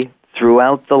liberty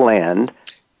throughout the land,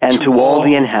 and to all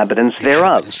the inhabitants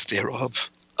thereof."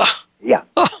 Yeah,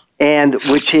 and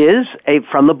which is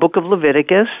from the book of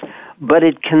Leviticus, but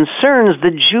it concerns the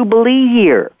Jubilee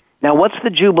year. Now, what's the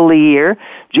Jubilee year?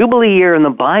 Jubilee year in the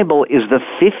Bible is the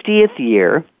 50th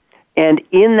year, and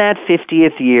in that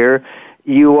 50th year,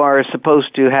 you are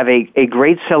supposed to have a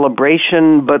great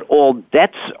celebration, but all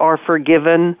debts are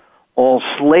forgiven, all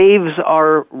slaves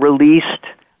are released.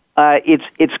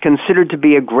 It's considered to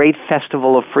be a great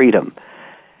festival of freedom.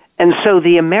 And so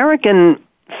the American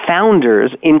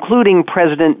founders, including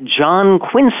President John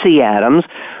Quincy Adams,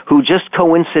 who just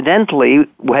coincidentally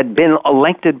had been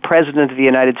elected President of the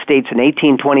United States in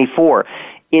 1824.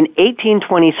 In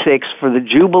 1826, for the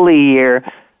Jubilee year,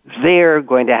 they're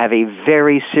going to have a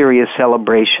very serious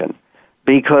celebration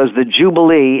because the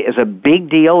Jubilee is a big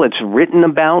deal. It's written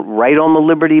about right on the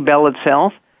Liberty Bell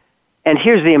itself. And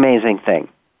here's the amazing thing,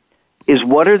 is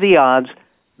what are the odds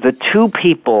the 2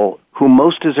 people who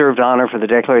most deserved honor for the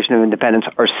Declaration of Independence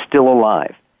are still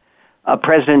alive?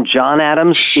 President John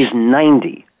Adams is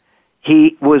 90.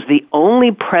 He was the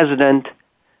only president,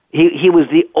 he was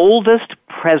the oldest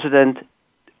president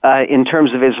in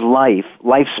terms of his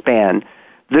lifespan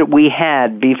that we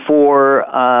had before.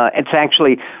 It's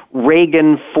actually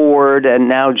Reagan, Ford, and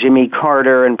now Jimmy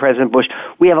Carter and President Bush.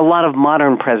 We have a lot of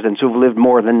modern presidents who've lived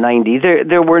more than 90.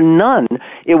 There were none.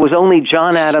 It was only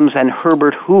John Adams and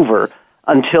Herbert Hoover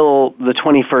until the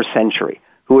 21st century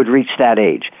who had reached that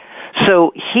age.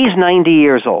 So he's 90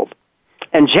 years old,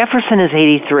 and Jefferson is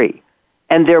 83,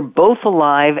 and they're both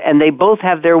alive, and they both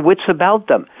have their wits about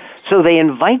them. So they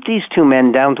invite these 2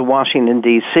 men down to Washington,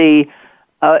 D.C.,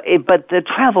 but the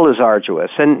travel is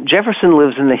arduous, and Jefferson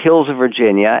lives in the hills of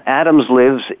Virginia. Adams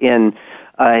lives in,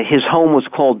 his home was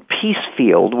called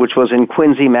Peacefield, which was in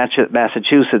Quincy,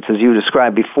 Massachusetts, as you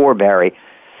described before, Barry.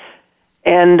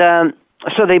 And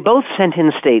so they both sent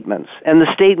in statements, and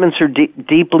the statements are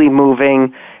deeply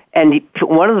moving. And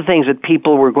one of the things that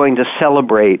people were going to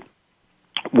celebrate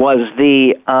was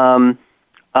the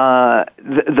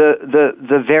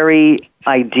very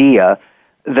idea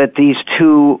that these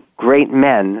 2 great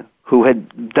men who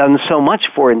had done so much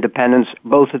for independence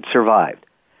both had survived.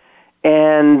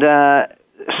 And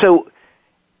so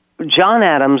John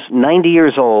Adams, 90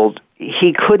 years old,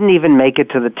 he couldn't even make it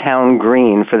to the town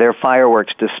green for their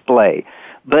fireworks display.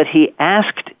 But he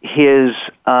asked his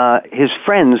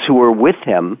friends who were with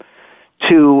him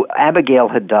to. Abigail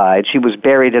had died; she was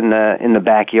buried in the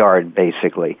backyard,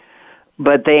 basically.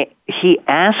 But he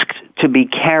asked to be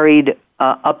carried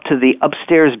up to the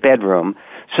upstairs bedroom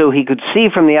so he could see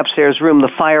from the upstairs room the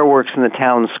fireworks in the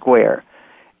town square.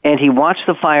 And he watched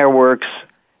the fireworks,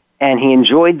 and he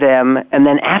enjoyed them. And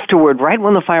then afterward, right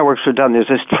when the fireworks were done, there's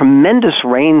this tremendous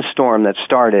rainstorm that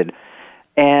started.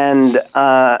 And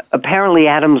apparently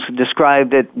Adams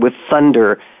described it with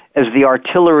thunder as the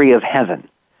artillery of heaven.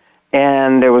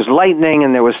 And there was lightning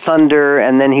and there was thunder,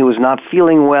 and then he was not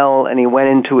feeling well, and he went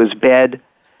into his bed.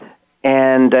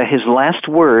 And his last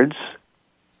words,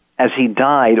 as he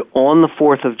died on the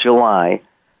 4th of July,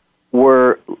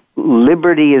 were,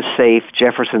 "Liberty is safe,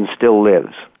 Jefferson still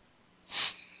lives."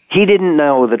 He didn't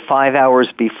know that 5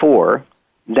 hours before,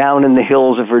 down in the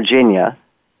hills of Virginia,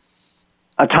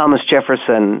 Thomas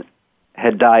Jefferson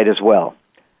had died as well.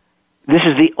 This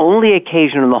is the only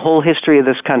occasion in the whole history of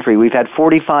this country. We've had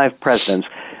 45 presidents.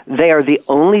 They are the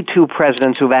only 2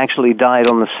 presidents who've actually died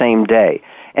on the same day.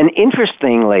 And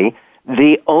interestingly,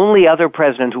 The only other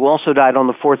president who also died on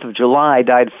the 4th of July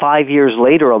died 5 years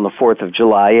later on the 4th of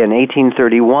July in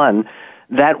 1831.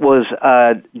 That was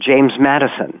James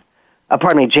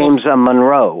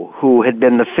Monroe, who had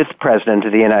been the 5th president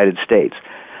of the United States.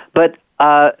 But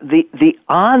the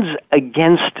odds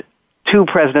against two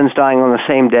presidents dying on the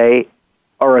same day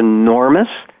are enormous.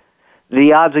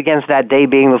 The odds against that day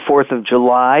being the 4th of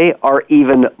July are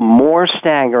even more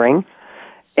staggering.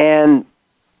 And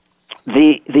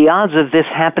the odds of this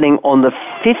happening on the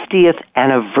 50th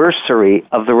anniversary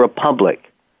of the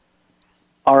Republic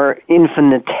are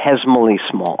infinitesimally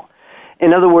small.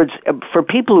 In other words, for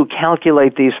people who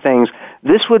calculate these things,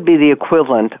 this would be the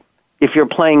equivalent, if you're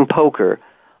playing poker,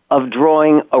 of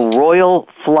drawing a royal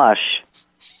flush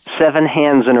 7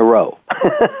 hands in a row.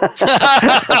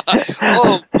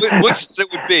 Which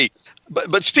it would be.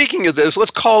 But speaking of this, let's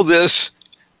call this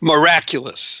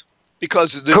miraculous.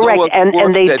 Because there's correct, no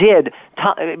and they did.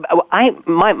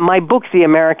 My book, The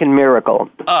American Miracle.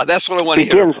 That's what I want to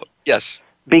hear about. Yes.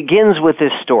 Begins with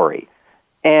this story.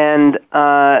 And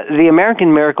The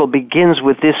American Miracle begins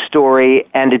with this story,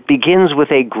 and it begins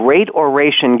with a great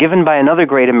oration given by another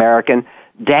great American,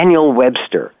 Daniel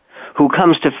Webster, who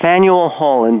comes to Faneuil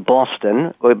Hall in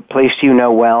Boston, a place you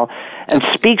know well, and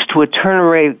speaks to a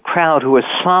turn-away crowd who is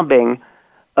sobbing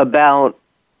about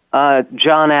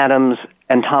John Adams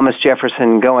and Thomas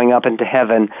Jefferson going up into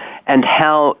heaven, and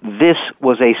how this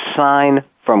was a sign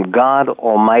from God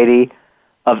Almighty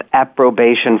of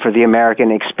approbation for the American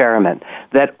experiment,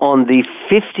 that on the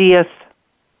 50th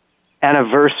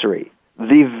anniversary,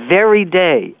 the very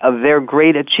day of their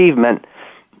great achievement,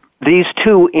 these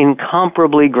two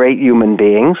incomparably great human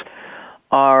beings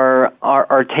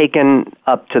are taken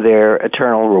up to their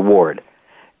eternal reward.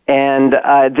 And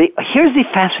here's the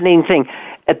fascinating thing.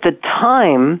 At the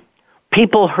time,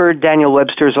 people heard Daniel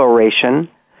Webster's oration.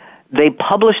 They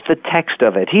published the text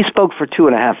of it. He spoke for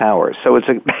 2.5 hours, so it's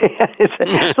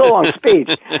a long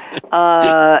speech.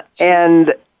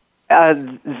 And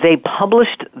they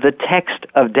published the text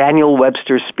of Daniel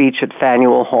Webster's speech at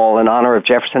Faneuil Hall in honor of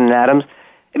Jefferson and Adams.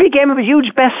 It became a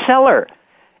huge bestseller.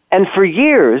 And for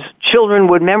years, children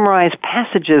would memorize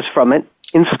passages from it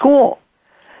in school.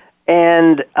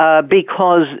 And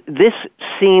because this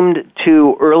seemed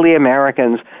to early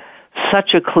Americans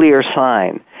such a clear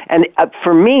sign. And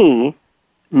for me,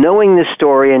 knowing this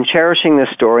story and cherishing this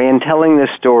story and telling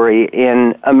this story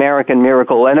in American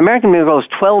Miracle, and American Miracle has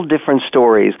 12 different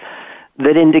stories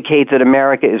that indicate that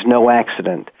America is no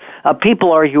accident.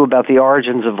 People argue about the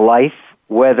origins of life,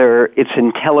 whether it's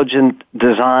intelligent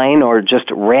design or just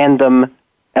random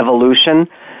evolution.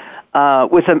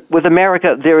 With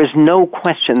America, there is no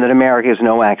question that America is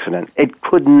no accident. It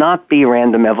could not be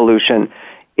random evolution.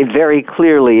 It very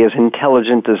clearly is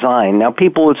intelligent design. Now,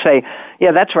 people would say,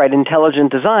 yeah, that's right,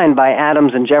 intelligent design by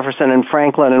Adams and Jefferson and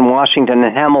Franklin and Washington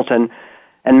and Hamilton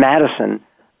and Madison.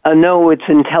 No, it's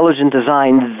intelligent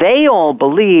design. They all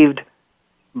believed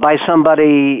by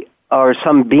somebody or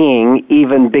some being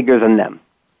even bigger than them.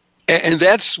 And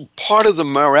that's part of the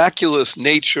miraculous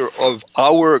nature of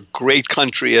our great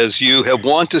country, as you have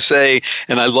wanted to say,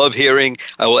 and I love hearing,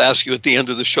 I will ask you at the end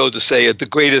of the show to say it, the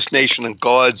greatest nation on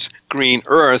God's green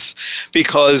earth,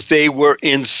 because they were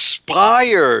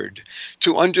inspired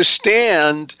to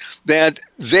understand that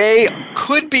they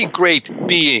could be great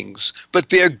beings, but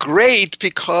they're great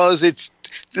because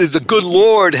the good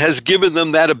Lord has given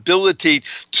them that ability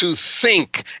to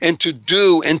think and to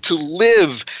do and to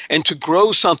live and to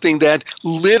grow something that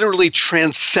literally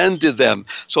transcended them.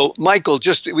 So, Michael,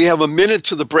 we have a minute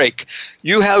to the break.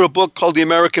 You have a book called The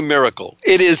American Miracle.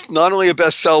 It is not only a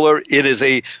bestseller, it is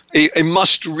a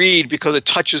must-read because it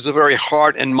touches the very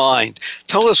heart and mind.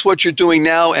 Tell us what you're doing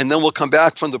now, and then we'll come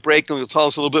back from the break and you'll tell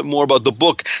us a little bit more about the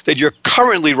book that you're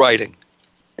currently writing.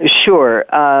 Sure.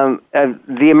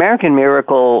 The American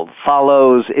Miracle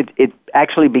follows, it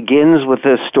actually begins with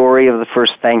the story of the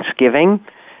first Thanksgiving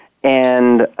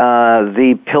and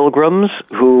the Pilgrims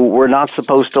who were not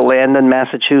supposed to land in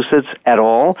Massachusetts at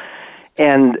all.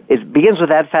 And it begins with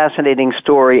that fascinating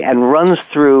story and runs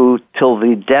through till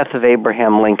the death of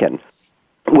Abraham Lincoln,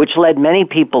 which led many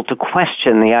people to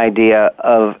question the idea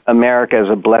of America as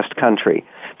a blessed country.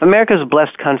 If America is a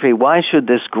blessed country, why should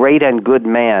this great and good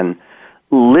man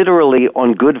literally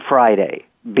on Good Friday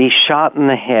be shot in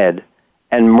the head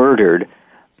and murdered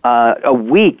a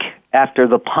week after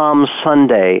the Palm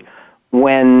Sunday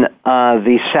when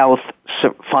the South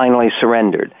finally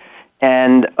surrendered?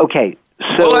 And, okay,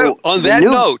 so... Well, on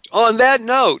that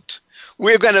note,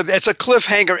 it's a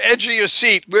cliffhanger, edge of your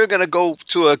seat. We're going to go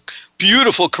to a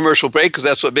beautiful commercial break because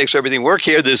that's what makes everything work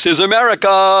here. This is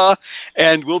America.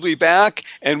 And we'll be back.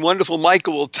 And wonderful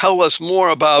Michael will tell us more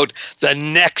about the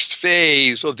next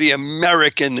phase of the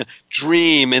American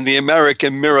dream and the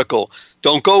American miracle.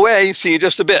 Don't go away. See you in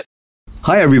just a bit.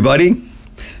 Hi, everybody.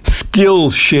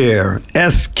 Skillshare,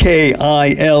 Skillshare.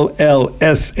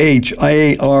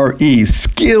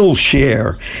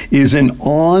 Skillshare is an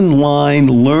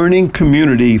online learning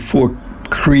community for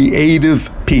creative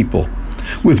people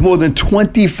with more than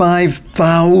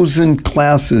 25,000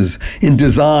 classes in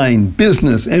design,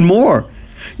 business, and more.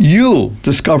 You'll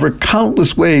discover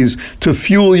countless ways to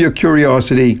fuel your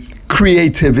curiosity,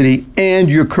 creativity, and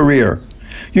your career.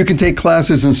 You can take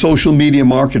classes in social media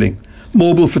marketing,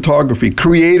 mobile photography,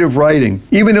 creative writing,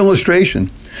 even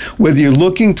illustration. Whether you're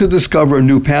looking to discover a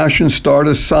new passion, start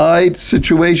a side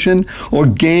situation, or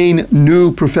gain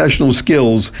new professional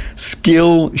skills,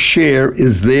 Skillshare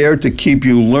is there to keep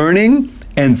you learning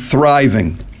and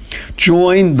thriving.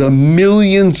 Join the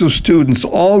millions of students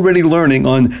already learning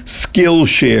on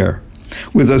Skillshare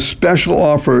with a special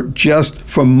offer just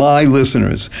for my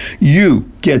listeners. You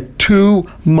get 2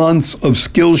 months of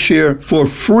Skillshare for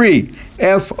free.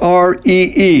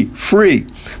 Free, free.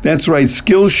 That's right.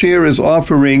 Skillshare is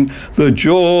offering the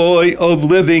Joy of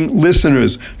Living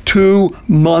listeners 2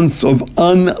 months of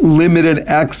unlimited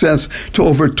access to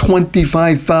over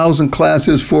 25,000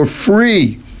 classes for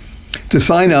free. To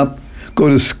sign up, go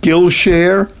to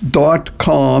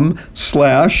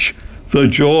Skillshare.com/the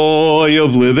Joy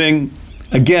of Living.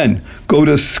 Again, go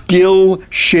to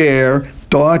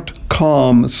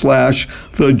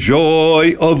Skillshare.com/the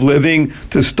Joy of Living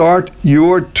to start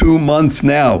your 2 months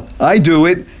now. I do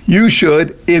it. You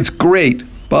should. It's great.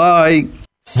 Bye.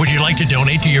 Would you like to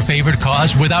donate to your favorite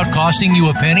cause without costing you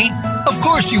a penny? Of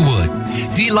course you would.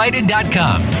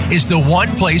 Delighted.com is the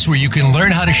one place where you can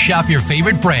learn how to shop your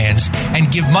favorite brands and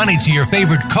give money to your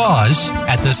favorite cause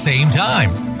at the same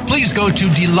time. Please go to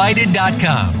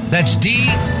Delighted.com. That's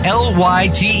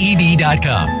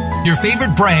Dlyted.com. Your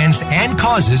favorite brands and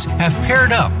causes have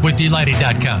paired up with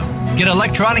Delighted.com. Get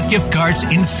electronic gift cards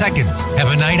in seconds. Have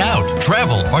a night out,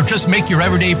 travel, or just make your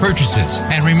everyday purchases.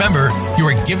 And remember, you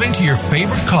are giving to your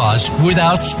favorite cause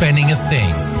without spending a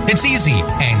thing. It's easy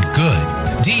and good.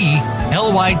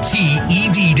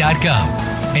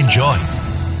 Dlyted.com. Enjoy.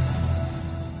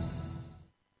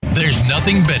 There's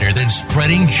nothing better than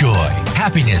spreading joy,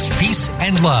 happiness, peace,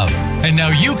 and love. And now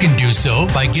you can do so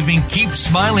by giving Keep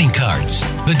Smiling cards.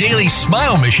 The Daily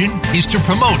Smile mission is to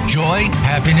promote joy,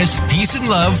 happiness, peace, and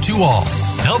love to all.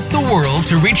 Help the world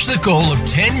to reach the goal of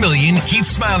 10 million Keep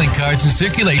Smiling cards in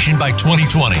circulation by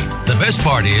 2020. The best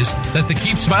part is that the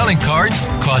Keep Smiling cards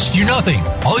cost you nothing.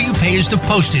 All you pay is the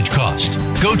postage cost.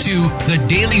 Go to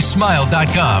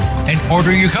thedailysmile.com and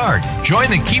order your card. Join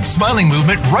the Keep Smiling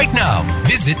movement right now.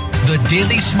 Visit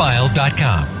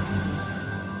thedailysmile.com.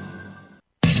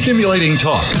 Stimulating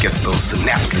talk. It gets those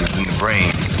synapses in the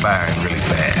brain firing really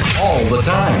fast. All the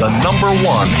time. The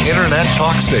 #1 internet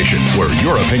talk station where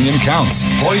your opinion counts.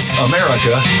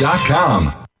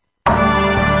 VoiceAmerica.com.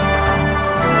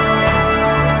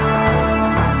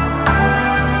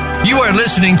 You are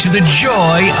listening to The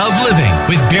Joy of Living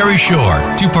with Barry Shore.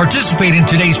 To participate in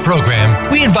today's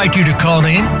program, we invite you to call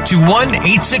in to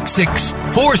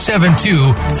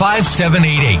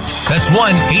 1-866-472-5788. That's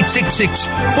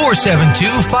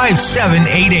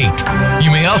 1-866-472-5788.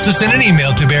 You may also send an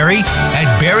email to Barry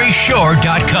at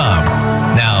barryshore.com.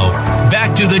 Now,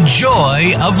 back to The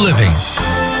Joy of Living.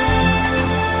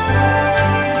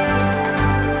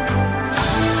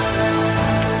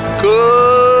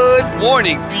 Good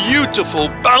morning, beautiful,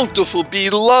 bountiful,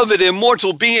 beloved,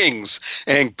 immortal beings,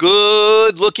 and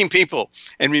good-looking people.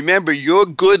 And remember, you're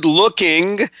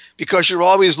good-looking because you're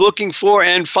always looking for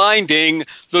and finding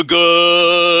the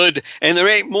good. And there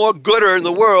ain't more gooder in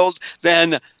the world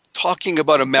than talking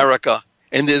about America.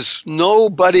 And there's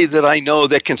nobody that I know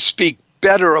that can speak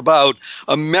better about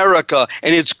America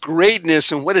and its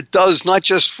greatness and what it does, not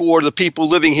just for the people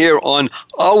living here on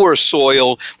our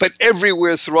soil, but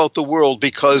everywhere throughout the world,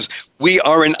 because we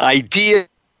are an idea.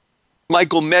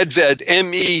 Michael Medved,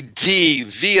 M-E-D,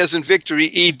 V as in victory,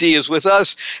 E-D is with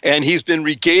us, and he's been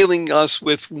regaling us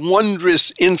with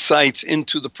wondrous insights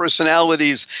into the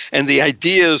personalities and the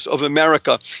ideas of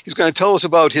America. He's going to tell us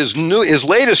about his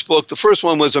latest book. The first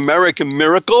one was American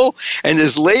Miracle, and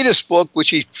his latest book, which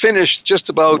he finished just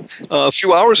about a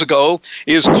few hours ago,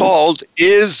 is called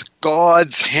Is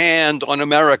God's Hand on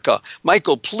America?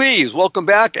 Michael, please welcome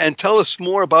back and tell us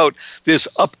more about this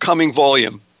upcoming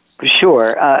volume.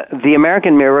 Sure. The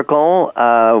American Miracle,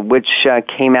 which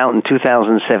came out in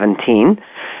 2017,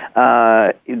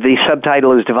 The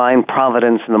subtitle is Divine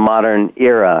Providence in the Modern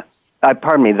Era.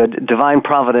 The Divine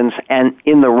Providence and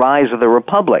in the Rise of the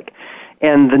Republic.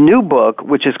 And the new book,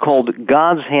 which is called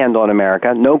God's Hand on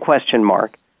America, no question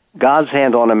mark, God's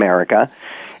Hand on America,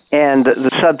 and the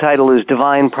subtitle is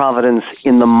Divine Providence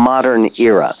in the Modern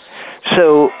Era.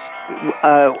 So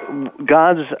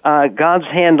God's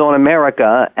Hand on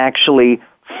America actually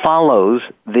follows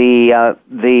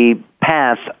the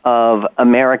path of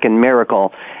American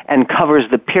miracle and covers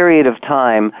the period of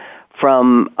time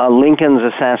from Lincoln's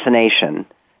assassination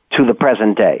to the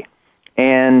present day.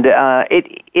 And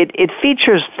it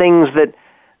features things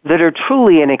that are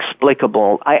truly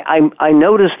inexplicable. I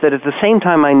noticed that at the same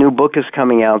time my new book is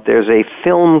coming out, there's a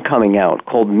film coming out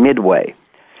called Midway.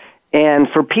 And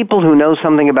for people who know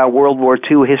something about World War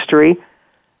II history,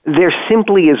 there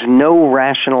simply is no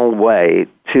rational way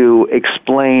to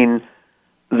explain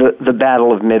the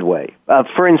Battle of Midway.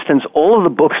 For instance, all of the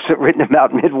books that are written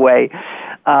about Midway,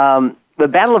 the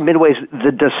Battle of Midway is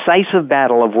the decisive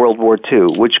battle of World War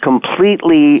II, which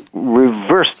completely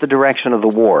reversed the direction of the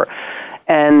war.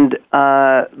 And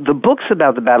the books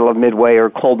about the Battle of Midway are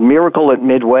called Miracle at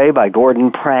Midway by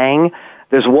Gordon Prang.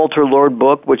 There's a Walter Lord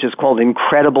book, which is called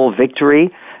Incredible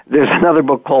Victory. There's another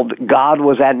book called God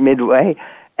Was at Midway.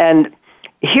 And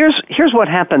here's what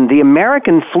happened. The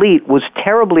American fleet was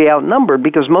terribly outnumbered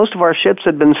because most of our ships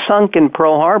had been sunk in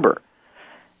Pearl Harbor.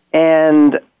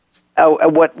 And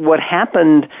what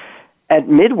happened at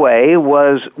Midway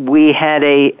was we had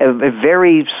a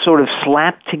very sort of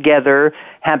slapped together,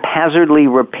 haphazardly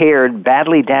repaired,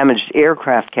 badly damaged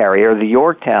aircraft carrier, the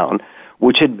Yorktown,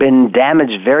 which had been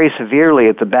damaged very severely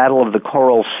at the Battle of the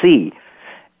Coral Sea.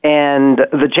 And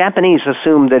the Japanese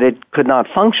assumed that it could not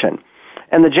function.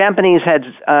 And the Japanese had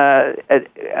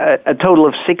a total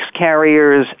of 6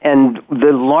 carriers and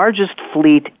the largest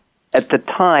fleet at the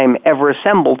time ever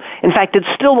assembled. In fact, it's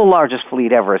still the largest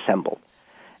fleet ever assembled.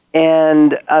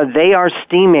 And they are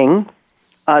steaming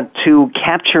to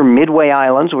capture Midway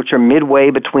Islands, which are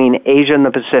midway between Asia and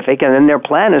the Pacific. And then their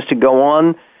plan is to go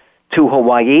on to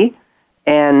Hawaii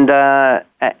and to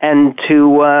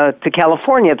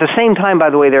California. At the same time, by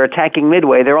the way, they're attacking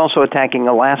Midway. They're also attacking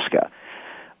Alaska.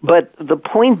 But the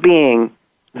point being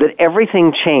that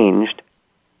everything changed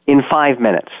in 5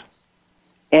 minutes.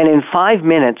 And in 5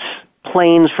 minutes,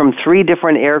 planes from 3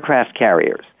 different aircraft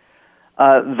carriers,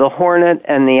 the Hornet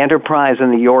and the Enterprise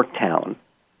and the Yorktown,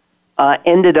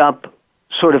 ended up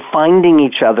sort of finding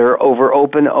each other over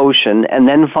open ocean and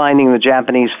then finding the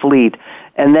Japanese fleet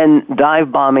and then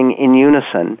dive bombing in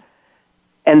unison.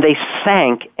 And they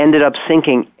ended up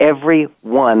sinking every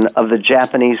one of the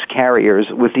Japanese carriers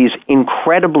with these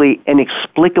incredibly,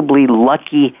 inexplicably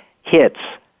lucky hits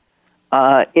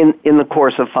in the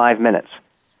course of 5 minutes.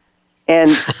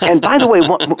 And by the way,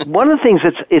 one of the things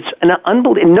it's an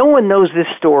unbelievable. No one knows this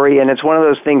story, and it's one of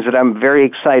those things that I'm very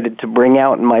excited to bring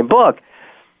out in my book.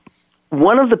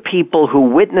 One of the people who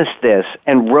witnessed this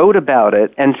and wrote about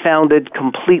it and found it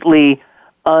completely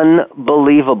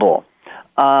unbelievable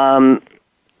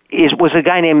was a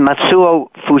guy named Matsuo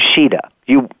Fushida,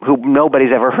 who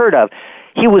nobody's ever heard of.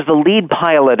 He was the lead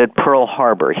pilot at Pearl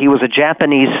Harbor. He was a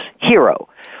Japanese hero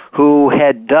who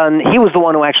he was the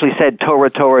one who actually said, Tora,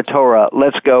 Tora, Tora,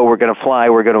 let's go, we're going to fly,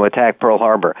 we're going to attack Pearl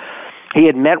Harbor. He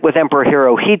had met with Emperor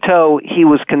Hirohito. He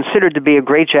was considered to be a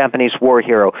great Japanese war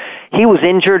hero. He was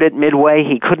injured at Midway.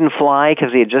 He couldn't fly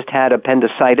because he had just had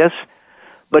appendicitis,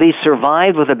 but he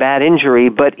survived with a bad injury,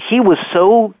 but he was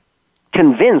so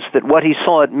convinced that what he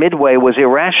saw at Midway was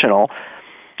irrational.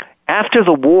 After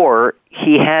the war,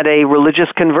 he had a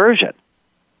religious conversion.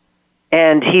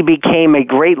 And he became a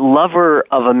great lover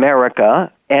of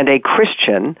America and a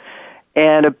Christian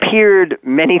and appeared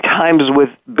many times with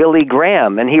Billy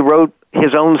Graham. And he wrote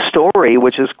his own story,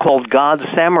 which is called God's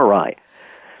Samurai.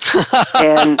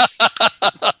 And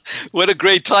what a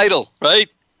great title, right?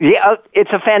 Yeah,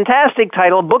 it's a fantastic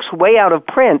title. The book's way out of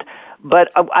print. But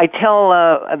I tell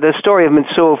the story of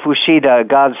Mitsuo Fushida,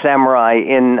 God's Samurai,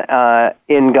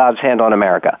 in God's Hand on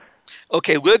America.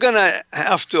 Okay, we're going to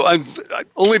have to,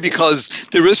 only because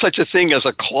there is such a thing as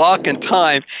a clock and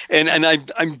time, and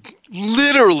I'm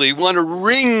literally want to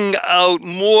wring out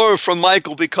more from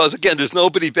Michael because, again, there's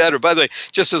nobody better. By the way,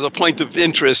 just as a point of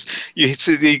interest, you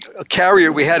see the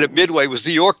carrier we had at Midway was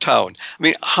the Yorktown. I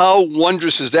mean, how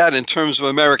wondrous is that in terms of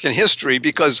American history,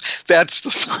 because that's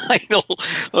the final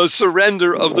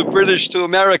surrender of the British to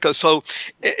America. So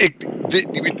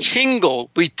we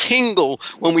tingle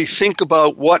when we think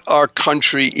about what our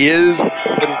country is,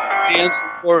 what it stands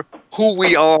for, who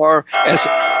we are as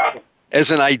a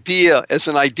as an idea, as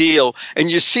an ideal. And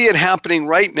you see it happening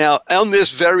right now on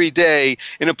this very day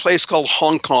in a place called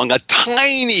Hong Kong, a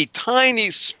tiny, tiny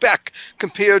speck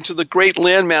compared to the great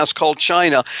landmass called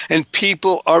China. And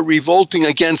people are revolting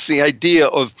against the idea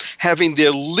of having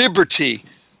their liberty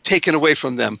taken away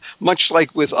from them, much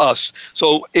like with us.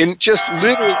 So in just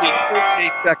literally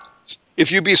 48 seconds,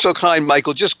 if you'd be so kind,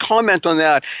 Michael, just comment on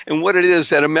that and what it is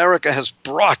that America has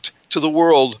brought to the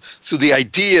world through the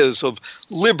ideas of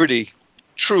liberty,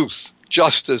 truth,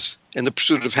 justice, and the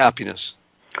pursuit of happiness.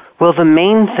 Well, the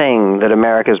main thing that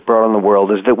America has brought on the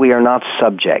world is that we are not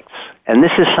subjects. And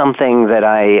this is something that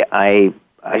I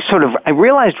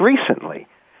realized recently,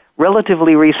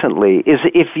 relatively recently, is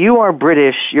if you are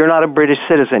British, you're not a British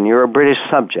citizen, you're a British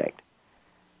subject.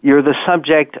 You're the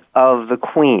subject of the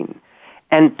Queen.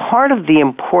 And part of the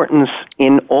importance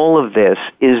in all of this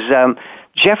is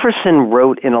Jefferson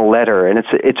wrote in a letter, and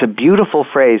it's a beautiful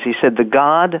phrase. He said, "The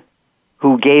God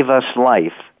who gave us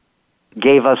life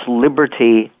gave us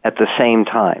liberty at the same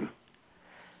time."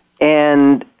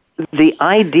 And the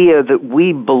idea that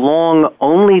we belong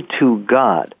only to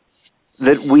God,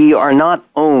 that we are not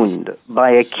owned by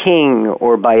a king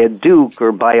or by a duke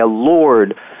or by a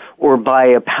lord or by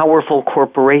a powerful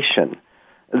corporation,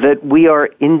 that we are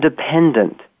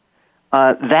independent,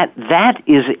 that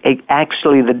is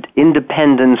actually the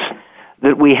independence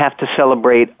that we have to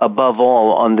celebrate above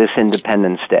all on this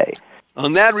Independence Day.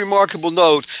 On that remarkable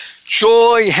note,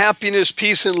 joy, happiness,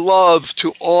 peace, and love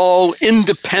to all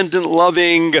independent,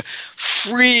 loving,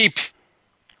 free people.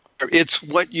 It's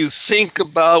what you think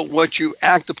about, what you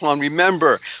act upon.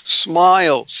 Remember,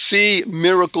 smile, see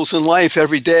miracles in life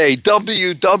every day.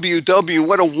 WWW,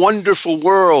 what a wonderful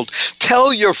world.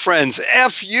 Tell your friends,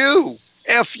 F-U,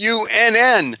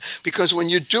 F-U-N-N, because when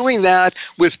you're doing that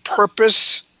with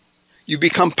purpose, you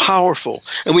become powerful.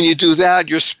 And when you do that,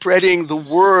 you're spreading the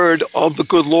word of the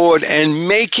good Lord and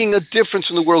making a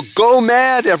difference in the world. Go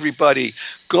mad, everybody.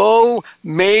 Go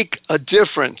make a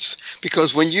difference.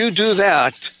 Because when you do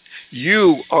that,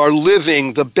 you are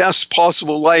living the best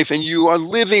possible life, and you are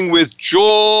living with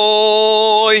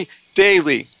joy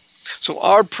daily. So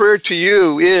our prayer to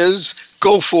you is,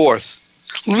 go forth,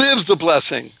 live the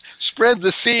blessing, spread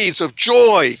the seeds of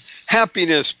joy,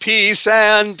 happiness, peace,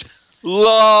 and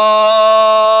love.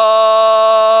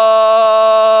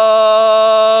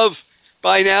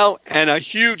 Bye now, and a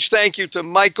huge thank you to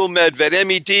Michael Medved,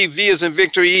 M-E-D-V as in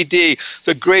Victor, E-D,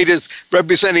 the greatest,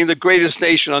 representing the greatest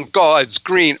nation on God's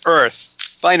green earth.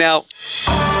 Bye now.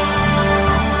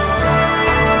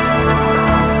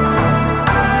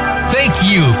 Thank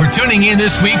you for tuning in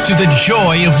this week to The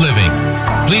Joy of Living.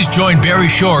 Please join Barry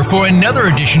Shore for another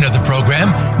edition of the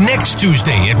program next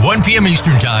Tuesday at 1 p.m.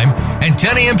 Eastern Time and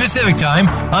 10 a.m. Pacific Time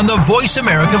on the Voice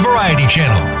America Variety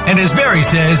Channel. And as Barry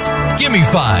says, give me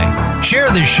 5. Share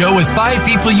this show with 5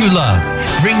 people you love.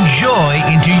 Bring joy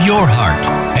into your heart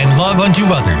and love unto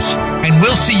others. And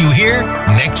we'll see you here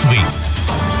next week.